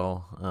that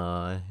well.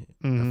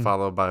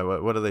 Followed by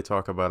what do they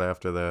talk about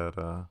after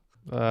that?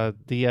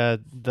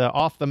 The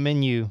off the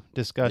menu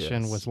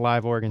discussion was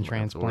live organ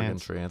transplants. Organ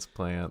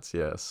transplants,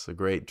 yes, a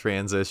great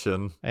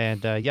transition.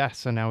 And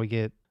so now we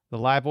get the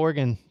live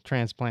organ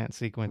transplant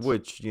sequence,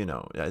 which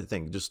I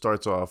think just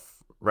starts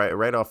off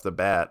right off the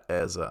bat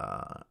as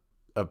a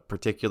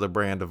particular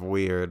brand of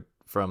weird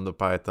from the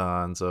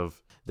Pythons,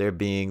 of there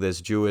being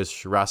this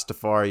Jewish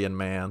Rastafarian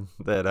man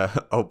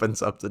that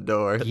opens up the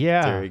door.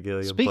 Yeah. Terry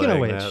Gilliam. Speaking of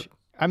which, that.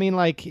 I mean,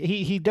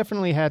 he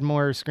definitely had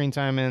more screen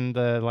time in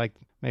the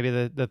maybe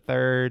the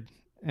third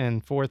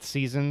and fourth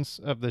seasons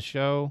of the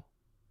show,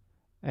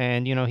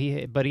 and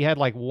he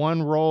had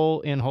one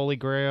role in Holy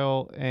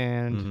Grail,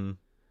 and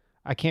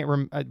I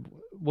can't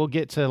we'll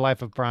get to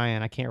Life of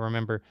Brian. I can't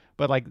remember,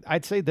 but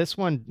I'd say this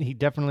one he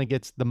definitely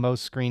gets the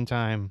most screen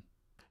time.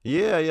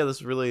 Yeah,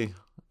 this really,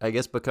 I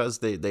guess because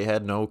they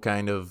had no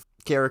kind of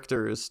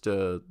characters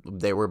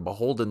they were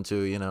beholden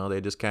to,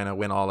 they just kind of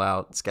went all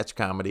out sketch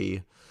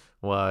comedy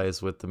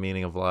wise with the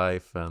meaning of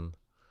life, and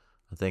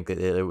I think that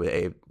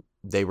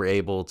they were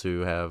able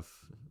to have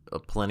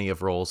plenty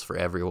of roles for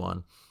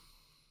everyone.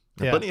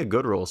 Plenty of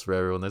good roles for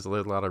everyone. There's a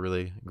lot of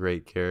really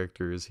great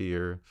characters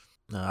here.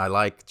 I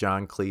like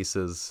John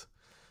Cleese's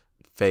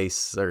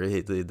face, or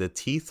the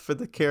teeth for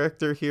the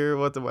character here.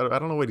 What I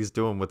don't know what he's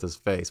doing with his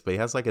face, but he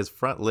has his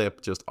front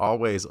lip just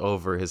always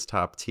over his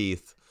top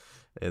teeth.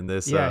 In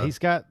this, he's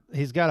got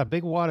a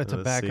big wad of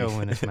tobacco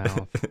in his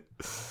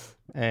mouth,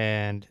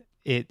 and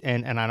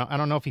I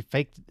don't know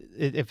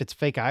if it's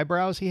fake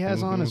eyebrows he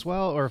has on as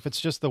well, or if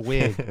it's just the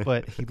wig,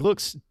 but he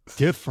looks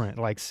different,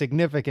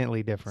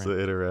 significantly different. It's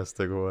an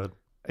interesting one.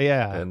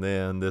 Yeah. And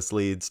then this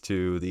leads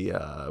to the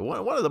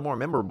one of the more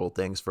memorable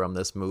things from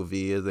this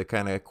movie is the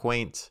kind of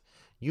quaint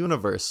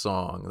universe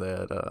song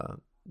that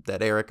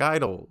that Eric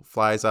Idle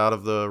flies out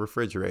of the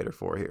refrigerator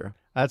for here.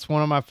 That's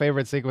one of my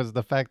favorite sequences,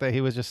 the fact that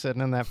he was just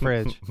sitting in that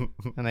fridge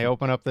and they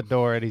open up the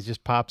door and he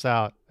just pops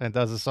out and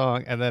does a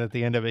song. And then at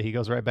the end of it, he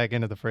goes right back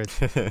into the fridge.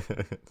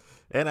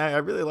 And I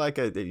really like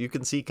it. You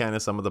can see kind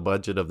of some of the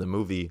budget of the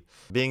movie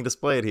being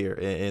displayed here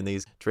in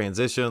these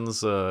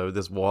transitions,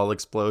 this wall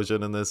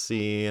explosion in this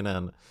scene,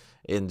 and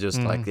in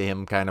just like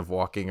him kind of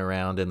walking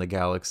around in the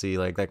galaxy.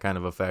 Like that kind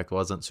of effect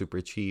wasn't super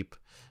cheap.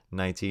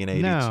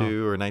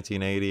 1982 or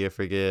 1980, I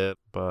forget.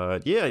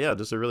 But yeah,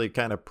 just a really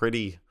kind of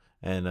pretty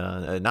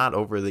and not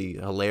overly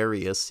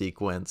hilarious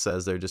sequence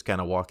as they're just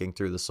kind of walking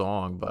through the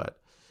song, but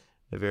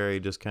a very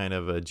just kind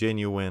of a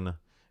genuine,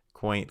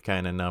 quaint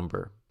kind of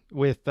number.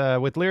 With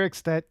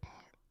lyrics that,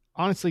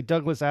 honestly,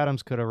 Douglas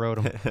Adams could have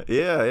wrote them.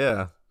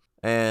 Yeah.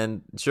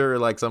 And sure,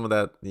 like some of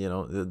that,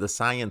 the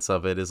science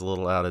of it is a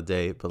little out of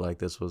date, but like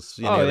this was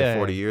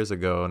 40 years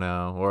ago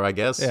now. Or I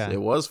guess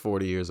it was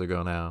 40 years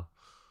ago now.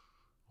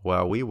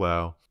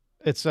 Wow.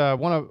 It's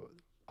one of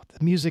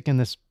the music in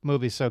this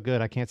movie is so good.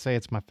 I can't say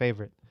it's my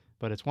favorite,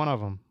 but it's one of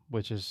them,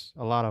 which is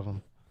a lot of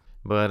them.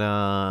 But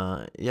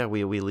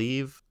we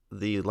leave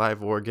the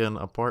live organ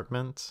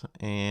apartment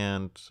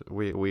and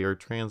we are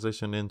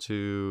transitioned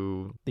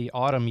into the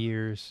autumn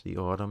years.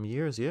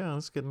 Yeah,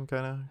 it's getting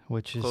kind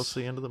of close to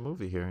the end of the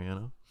movie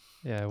here,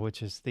 Yeah,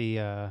 which is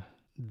the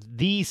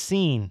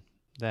scene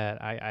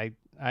that I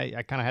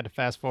kind of had to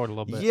fast forward a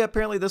little bit. Yeah,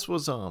 apparently this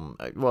was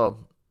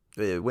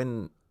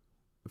when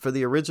for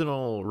the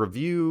original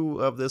review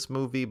of this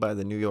movie by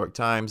the New York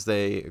Times,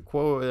 they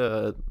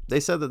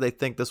said that they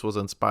think this was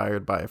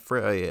inspired by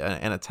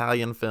an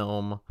Italian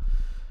film,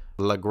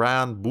 La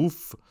Grande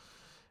Bouffe,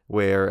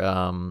 where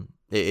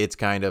it's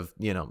kind of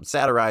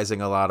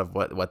satirizing a lot of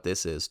what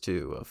this is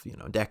too, of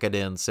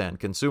decadence and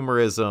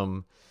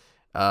consumerism,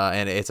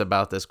 and it's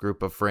about this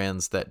group of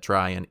friends that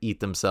try and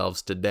eat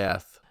themselves to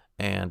death,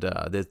 and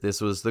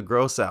this was the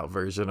gross out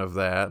version of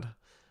that.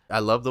 I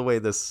love the way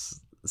this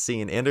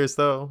scene enters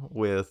though,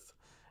 with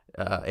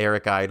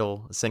Eric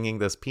Idle singing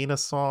this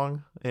penis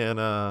song, and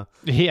that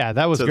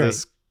was to great.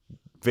 This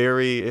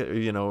very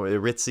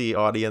ritzy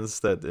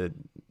audience that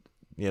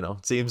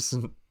seems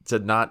to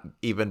not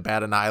even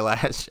bat an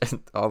eyelash at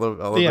all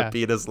of the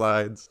penis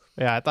lines.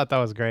 Yeah, I thought that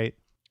was great.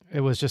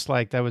 It was just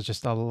like that was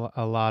just a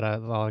lot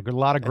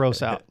of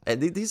gross out.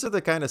 And these are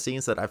the kind of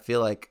scenes that I feel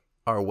like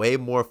are way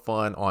more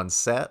fun on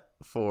set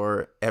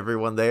for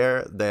everyone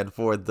there than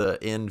for the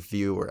end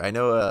viewer. I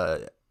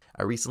know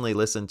I recently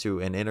listened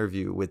to an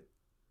interview with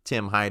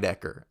Tim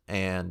Heidecker,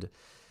 and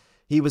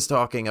he was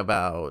talking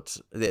about,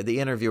 the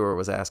interviewer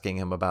was asking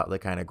him about the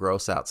kind of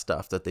gross out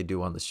stuff that they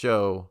do on the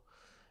show.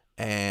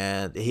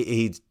 And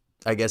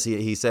I guess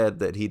he said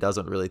that he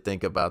doesn't really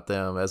think about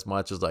them as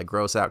much as like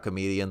gross out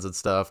comedians and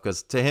stuff.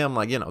 Cause to him,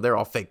 like, they're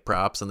all fake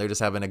props and they're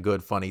just having a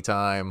good, funny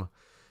time.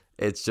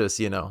 It's just,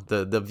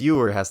 the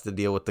viewer has to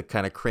deal with the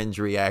kind of cringe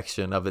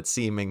reaction of it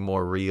seeming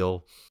more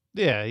real.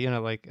 Yeah.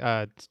 Like,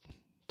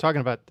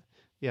 talking about,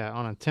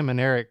 on a Tim and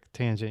Eric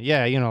tangent.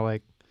 Yeah.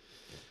 Like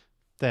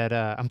that,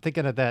 I'm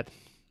thinking of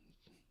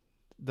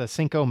the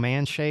Cinco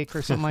Man shake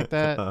or something like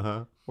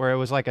that, where it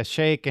was like a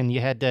shake and you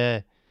had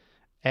to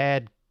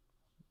add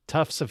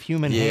tufts of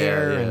human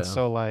hair. And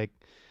so like,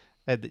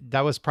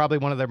 that was probably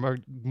one of their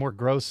more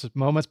gross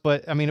moments,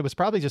 but I mean, it was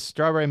probably just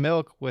strawberry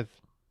milk with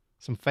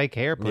some fake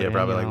hair put in.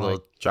 Probably like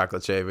little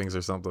chocolate shavings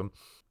or something.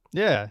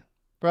 Yeah.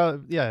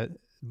 Probably, yeah.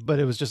 But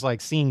it was just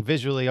like seeing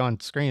visually on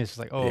screen. It's just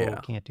like,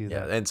 can't do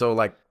that. Yeah. And so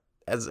like,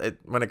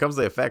 when it comes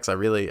to the effects, I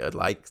really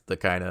like the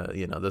kind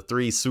of, the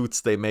three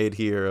suits they made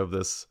here of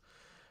this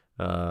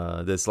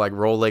like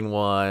rolling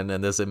one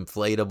and this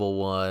inflatable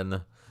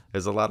one.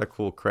 There's a lot of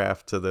cool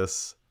craft to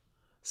this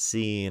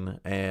scene,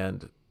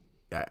 and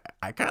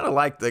I kind of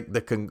like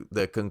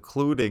the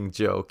concluding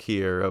joke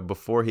here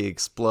before he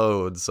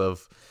explodes,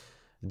 of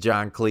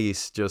John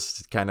Cleese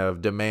just kind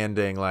of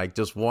demanding like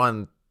just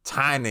one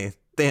tiny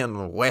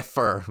thin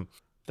wafer.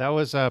 That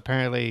was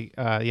apparently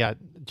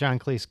John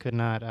Cleese could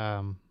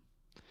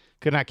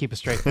not keep a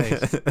straight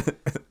face.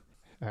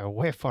 A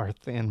wafer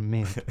thin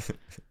mint.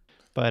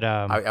 But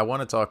I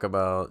want to talk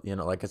about,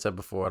 like I said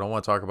before, I don't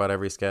want to talk about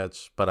every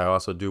sketch, but I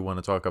also do want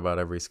to talk about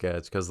every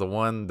sketch, because the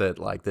one that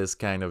like this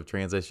kind of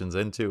transitions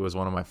into was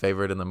one of my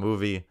favorite in the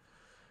movie.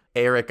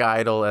 Eric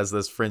Idle as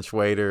this French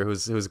waiter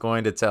who's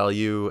going to tell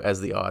you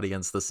as the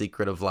audience the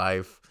secret of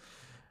life,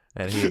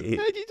 and he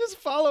you just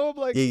follow him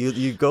like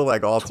you go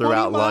like all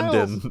throughout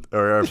London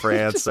or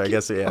France. I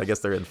guess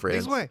they're in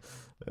France. This way.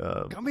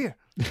 Come here.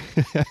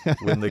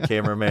 When the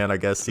cameraman, I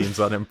guess, seems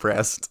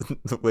unimpressed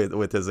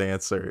with his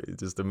answer, he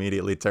just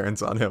immediately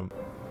turns on him.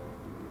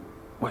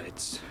 Well,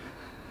 it's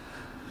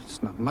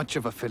not much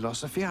of a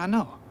philosophy, I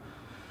know.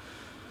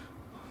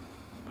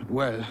 But,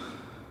 well,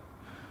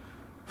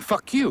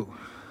 fuck you.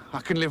 I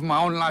can live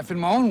my own life in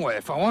my own way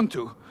if I want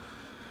to.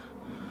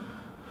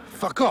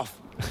 Fuck off.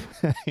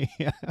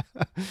 Yeah.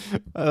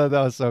 That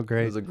was so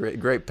great. It was a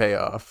great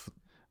payoff.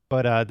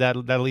 But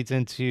that leads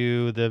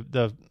into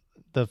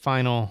the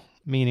final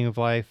meaning of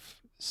life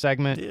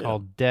segment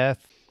called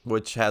Death,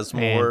 which has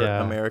more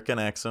American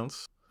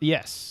accents.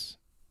 Yes.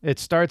 It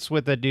starts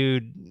with a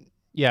dude,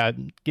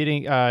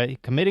 getting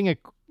committing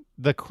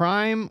the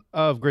crime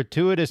of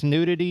gratuitous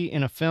nudity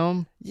in a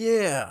film,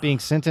 Yeah. being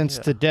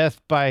sentenced to death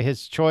by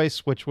his choice,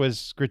 which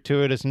was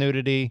gratuitous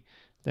nudity,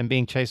 then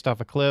being chased off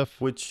a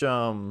cliff. Which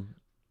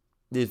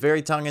is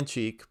very tongue in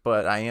cheek,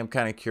 but I am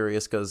kind of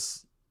curious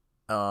because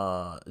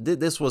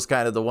this was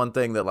kind of the one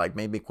thing that like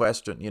made me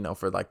question,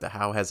 for like the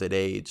how has it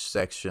aged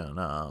section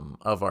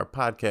of our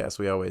podcast.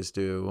 We always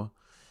do.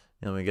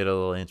 And we get a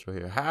little intro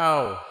here.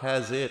 How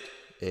has it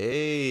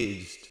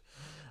aged?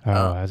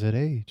 How has it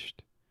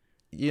aged?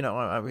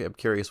 I'm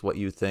curious what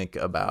you think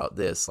about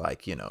this.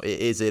 Like,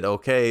 is it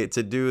okay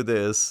to do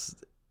this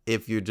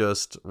if you're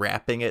just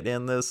wrapping it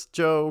in this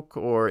joke,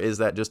 or is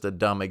that just a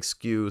dumb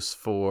excuse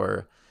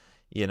for,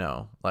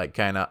 like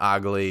kind of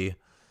ugly,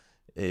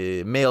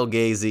 male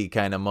gazy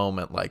kind of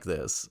moment like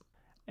this?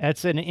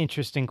 That's an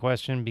interesting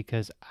question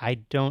because I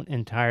don't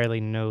entirely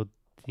know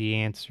the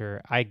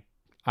answer. I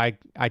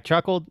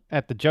chuckled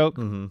at the joke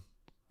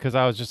because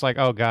I was just like,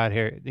 oh God,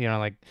 here,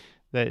 like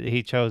that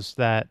he chose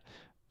that.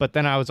 But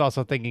then I was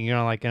also thinking,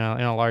 like in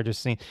a larger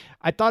scene,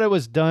 I thought it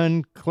was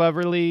done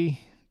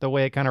cleverly the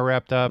way it kind of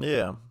wrapped up.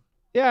 Yeah.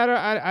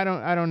 Yeah.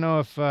 I don't know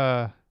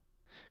if,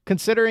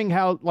 considering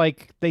how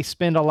like they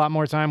spend a lot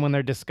more time when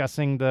they're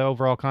discussing the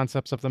overall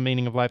concepts of the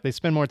meaning of life, they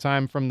spend more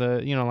time from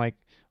the, like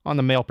on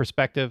the male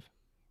perspective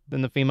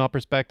than the female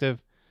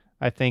perspective.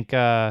 I think,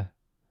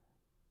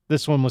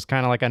 this one was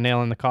kind of like a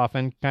nail in the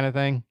coffin kind of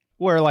thing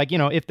where like,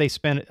 if they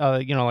spent,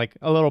 like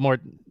a little more,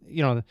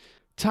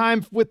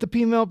 time with the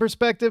female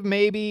perspective,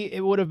 maybe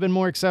it would have been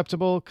more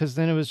acceptable because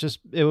then it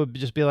would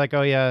just be like,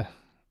 oh yeah,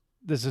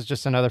 this is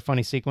just another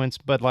funny sequence.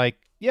 But like,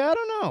 yeah, I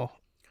don't know.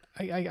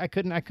 I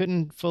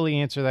couldn't fully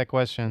answer that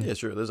question. Yeah,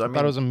 sure. I thought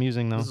it was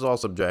amusing though. This is all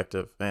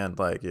subjective, and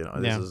like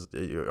this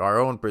is our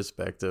own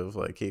perspective.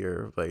 Like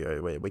here,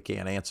 like we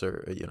can't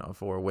answer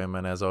for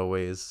women as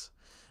always.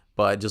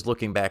 But just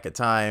looking back at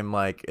time,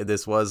 like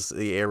this was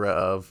the era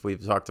of,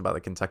 we've talked about the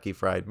Kentucky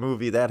Fried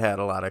Movie that had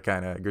a lot of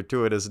kind of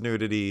gratuitous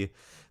nudity.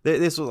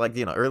 This was like,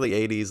 early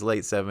 80s,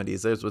 late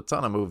 70s. There's a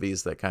ton of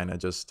movies that kind of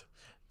just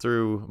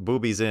threw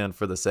boobies in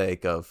for the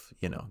sake of,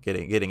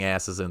 getting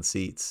asses in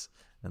seats.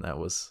 And that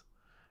was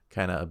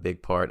kind of a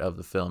big part of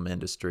the film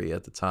industry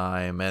at the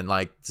time. And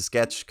like the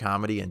sketch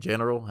comedy in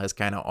general has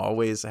kind of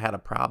always had a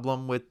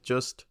problem with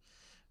just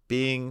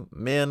being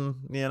men,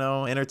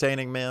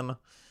 entertaining men.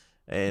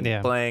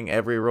 And playing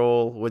every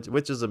role,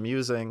 which is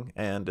amusing,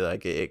 and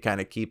like it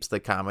kind of keeps the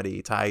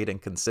comedy tight and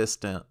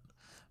consistent,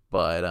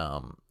 but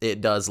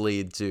it does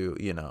lead to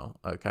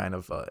a kind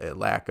of a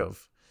lack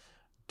of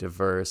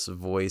diverse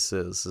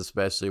voices,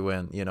 especially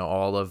when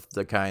all of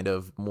the kind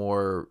of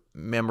more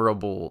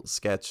memorable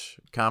sketch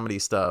comedy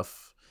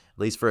stuff, at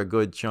least for a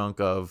good chunk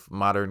of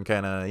modern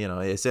kind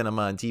of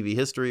cinema and TV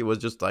history, was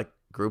just like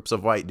groups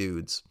of white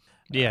dudes.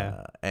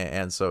 Yeah,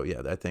 and so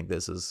I think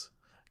this is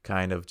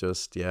kind of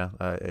just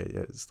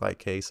it's like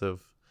case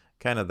of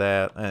kind of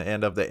that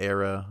end of the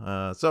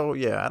era. So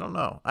I don't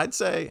know. I'd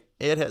say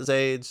it has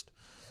aged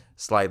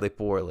slightly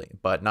poorly,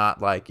 but not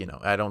like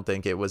I don't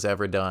think it was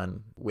ever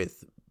done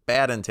with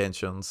bad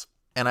intentions.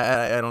 And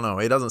I don't know.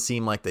 It doesn't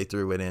seem like they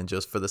threw it in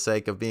just for the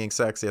sake of being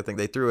sexy. I think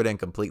they threw it in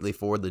completely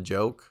for the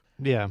joke.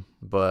 Yeah.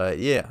 But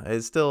it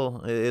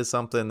is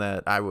something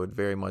that I would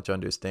very much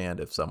understand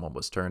if someone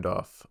was turned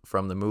off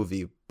from the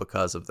movie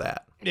because of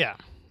that. Yeah,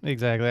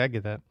 exactly. I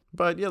get that.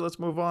 But let's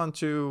move on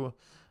to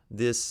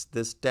this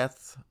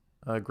death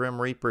Grim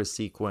Reaper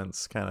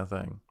sequence kind of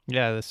thing.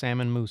 Yeah, the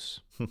salmon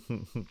mousse.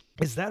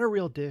 Is that a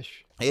real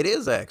dish? It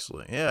is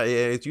actually. Yeah,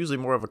 it's usually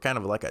more of a kind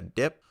of like a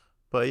dip.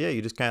 But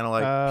you just kind of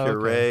like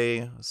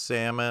puree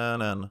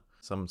salmon and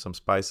some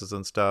spices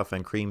and stuff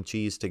and cream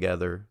cheese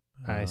together.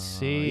 I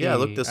see. I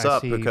looked this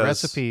up because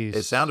recipes.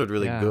 It sounded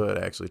really good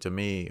actually to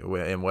me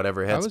in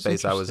whatever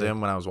headspace I was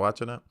in when I was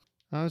watching it.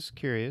 I was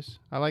curious.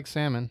 I like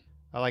salmon.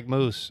 I like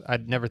mousse.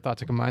 I'd never thought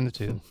to combine the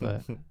two,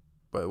 but.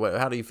 But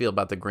how do you feel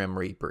about the Grim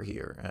Reaper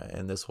here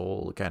and this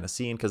whole kind of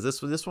scene? Because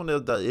this one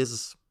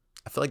is,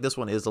 I feel like this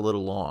one is a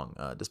little long,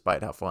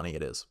 despite how funny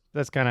it is.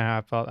 That's kind of how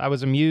I felt. I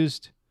was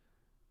amused,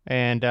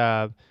 and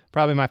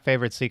probably my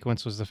favorite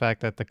sequence was the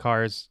fact that the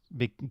cars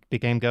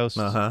became ghosts.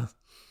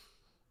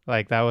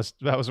 Like that was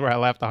where I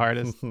laughed the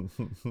hardest.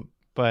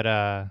 But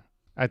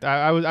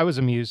I was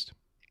amused,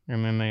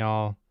 and then they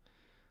all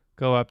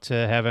go up to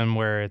heaven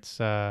where it's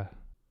the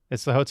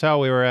hotel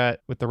we were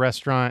at with the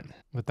restaurant,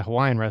 with the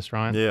Hawaiian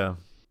restaurant. Yeah.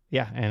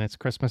 Yeah, and it's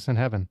Christmas in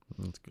heaven.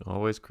 It's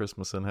always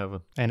Christmas in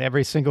heaven. And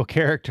every single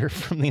character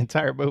from the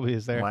entire movie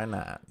is there. Why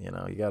not? You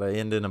got to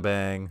end in a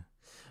bang.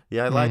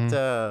 Yeah,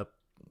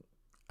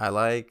 I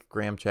like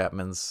Graham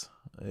Chapman's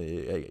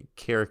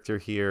character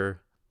here.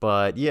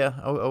 But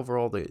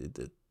overall,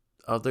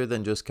 other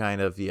than just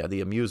kind of, the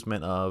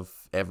amusement of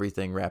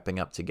everything wrapping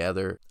up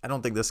together, I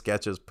don't think this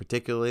sketch is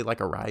particularly like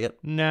a riot.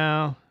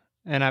 No,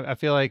 and I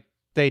feel like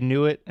they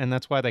knew it, and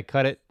that's why they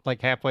cut it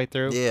like halfway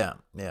through. Yeah.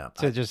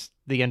 To just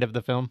the end of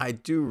the film. I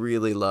do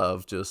really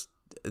love just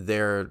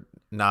their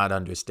not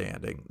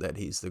understanding that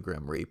he's the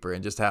Grim Reaper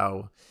and just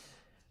how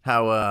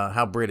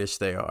how British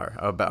they are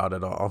about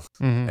it all,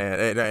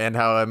 Mhm. and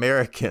how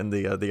American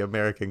the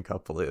American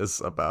couple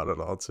is about it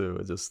all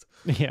too. Just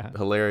Yeah.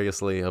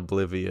 hilariously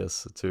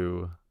oblivious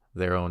to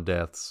their own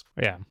deaths.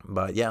 Yeah.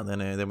 But yeah,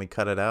 then we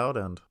cut it out,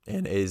 and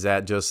is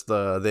that just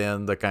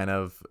then the kind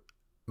of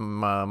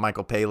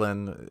Michael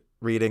Palin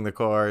reading the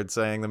card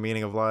saying the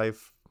meaning of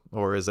life,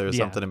 or is there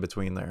something in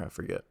between there? I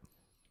forget.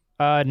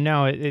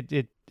 No,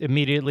 it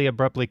immediately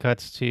abruptly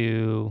cuts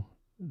to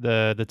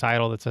the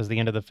title that says the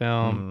end of the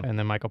film, and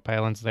then Michael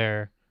Palin's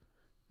there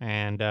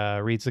and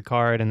reads the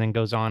card, and then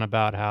goes on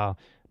about how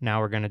now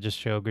we're going to just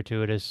show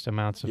gratuitous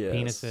amounts of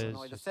penises.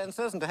 Annoy the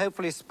censors and to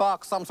hopefully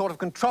spark some sort of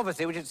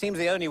controversy, which it seems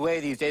the only way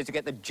these days to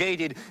get the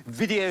jaded,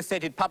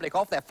 video-sated public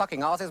off their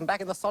fucking asses and back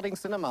in the sodding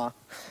cinema.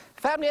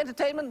 Family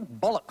entertainment?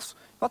 Bollocks.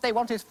 What they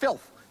want is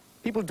filth.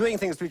 People doing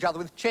things to each other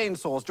with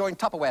chainsaws during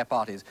Tupperware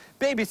parties.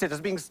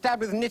 Babysitters being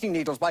stabbed with knitting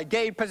needles by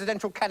gay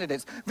presidential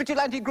candidates.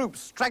 Vigilante groups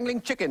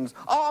strangling chickens.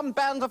 Armed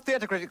bands of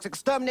theatre critics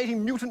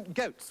exterminating mutant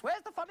goats.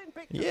 Where's the fun in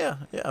pictures? Yeah,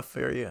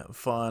 very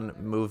fun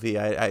movie.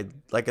 I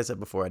like I said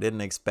before, I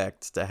didn't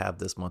expect to have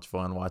this much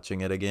fun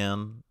watching it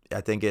again. I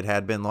think it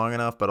had been long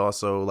enough, but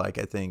also I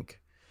think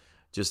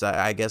just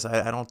I guess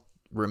I don't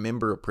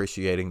remember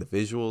appreciating the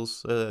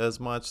visuals as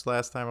much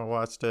last time I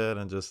watched it,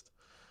 and just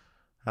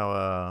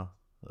how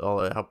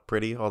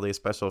pretty all these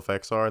special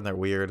effects are in their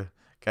weird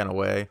kind of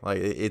way. Like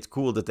it's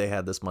cool that they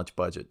had this much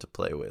budget to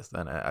play with,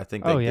 and I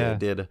think they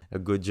did a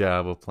good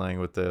job of playing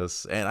with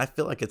this. And I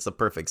feel like it's the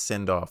perfect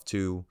send off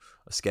to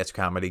a sketch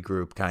comedy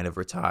group kind of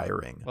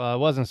retiring. Well, it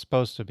wasn't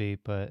supposed to be,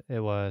 but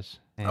it was.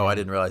 Oh, I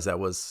didn't realize that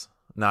was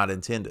not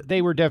intended.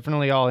 They were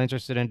definitely all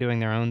interested in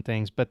doing their own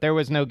things, but there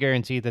was no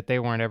guarantee that they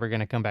weren't ever going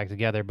to come back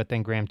together. But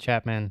then Graham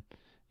Chapman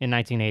in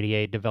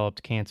 1988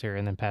 developed cancer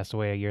and then passed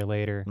away a year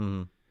later.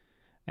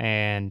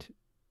 And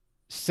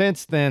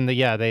since then,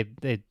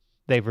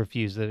 they've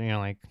refused it.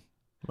 I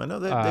know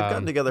they've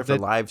gotten together for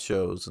live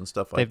shows and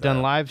stuff like that. They've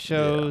done live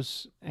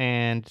shows,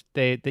 and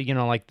they've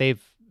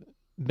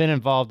been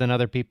involved in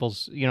other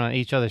people's,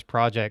 each other's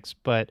projects.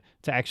 But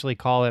to actually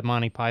call it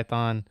Monty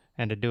Python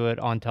and to do it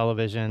on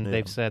television,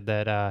 they've said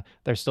that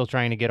they're still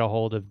trying to get a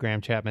hold of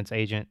Graham Chapman's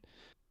agent.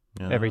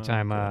 Every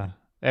time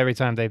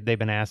they've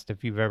been asked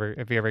if you're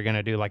ever going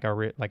to do like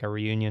a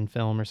reunion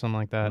film or something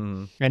like that.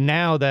 And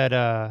now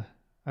that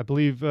I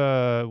believe,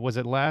 was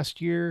it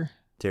last year?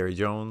 Terry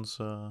Jones.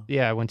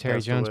 When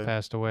Terry Jones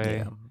passed away.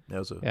 Yeah, that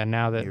was a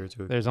now that year or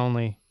two ago. there's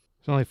only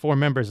 4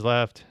 members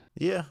left.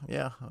 Yeah.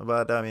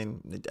 But I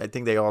mean, I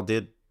think they all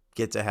did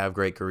get to have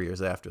great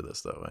careers after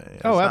this, though.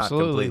 It's absolutely. not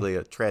completely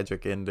a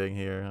tragic ending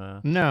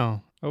here.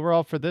 No,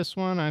 overall for this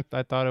one, I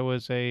thought it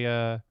was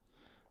a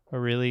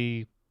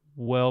really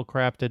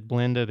well-crafted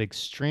blend of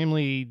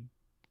extremely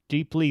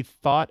deeply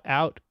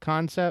thought-out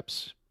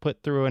concepts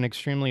put through an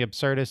extremely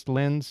absurdist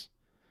lens.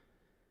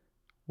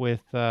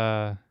 With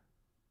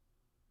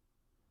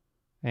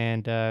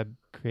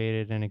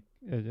created a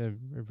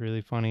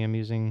really funny,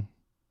 amusing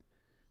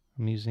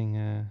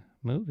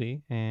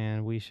movie,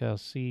 and we shall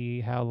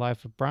see how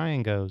Life of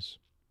Brian goes.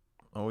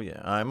 Oh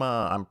yeah,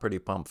 I'm pretty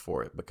pumped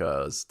for it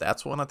because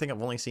that's one I think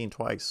I've only seen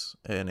twice,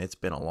 and it's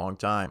been a long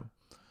time.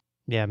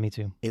 Yeah, me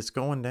too. It's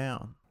going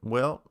down.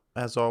 Well,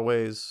 as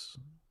always,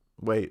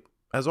 where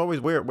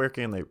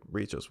can they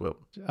reach us, Will?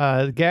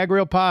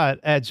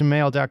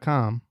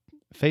 GagReelPod@gmail.com.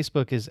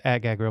 Facebook is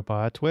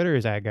 @GagReelPod. Twitter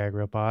is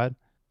 @GagReelPod.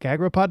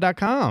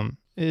 GagReelPod.com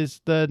is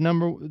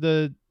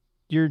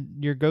your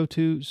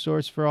go-to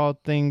source for all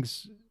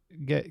things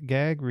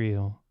gag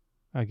reel,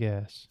 I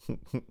guess.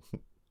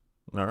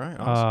 All right.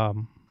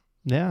 Awesome.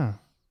 Yeah.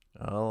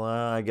 Well,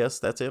 I guess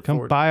that's it.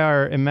 Come buy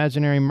our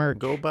imaginary merch.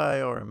 Go buy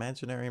our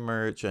imaginary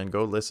merch and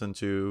go listen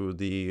to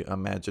the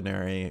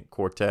imaginary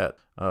quartet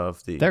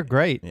of the. They're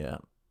great. Yeah,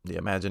 the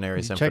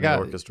Imaginary Symphony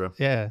Orchestra.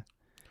 Yeah.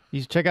 You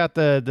should check out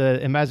the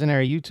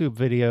imaginary YouTube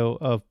video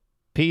of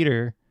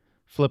Peter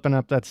flipping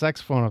up that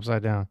saxophone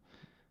upside down.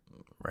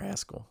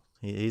 Rascal.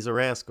 He's a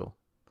rascal.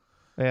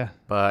 Yeah.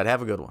 But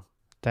have a good one.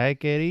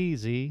 Take it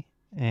easy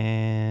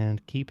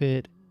and keep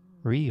it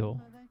real.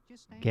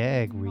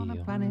 Gag reel. On a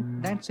planet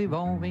that's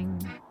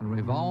evolving and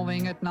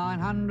revolving at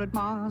 900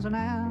 miles an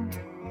hour.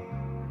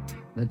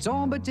 That's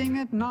orbiting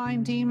at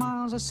 19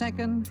 miles a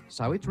second.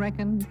 So it's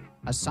reckoned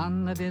a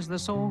sun that is the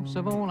source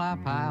of all our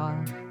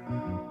power.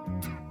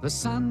 The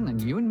sun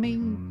and you and me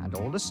and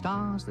all the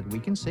stars that we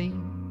can see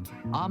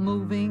are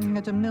moving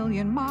at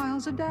 1,000,000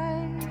 miles a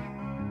day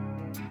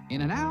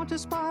in an outer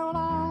spiral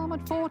arm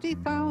at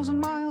 40,000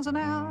 miles an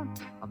hour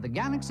of the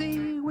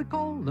galaxy we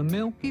call the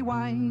Milky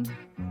Way.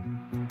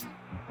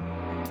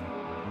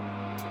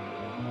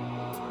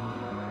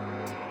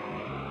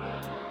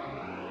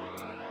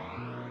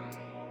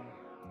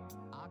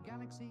 Our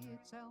galaxy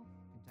itself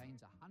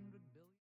contains 100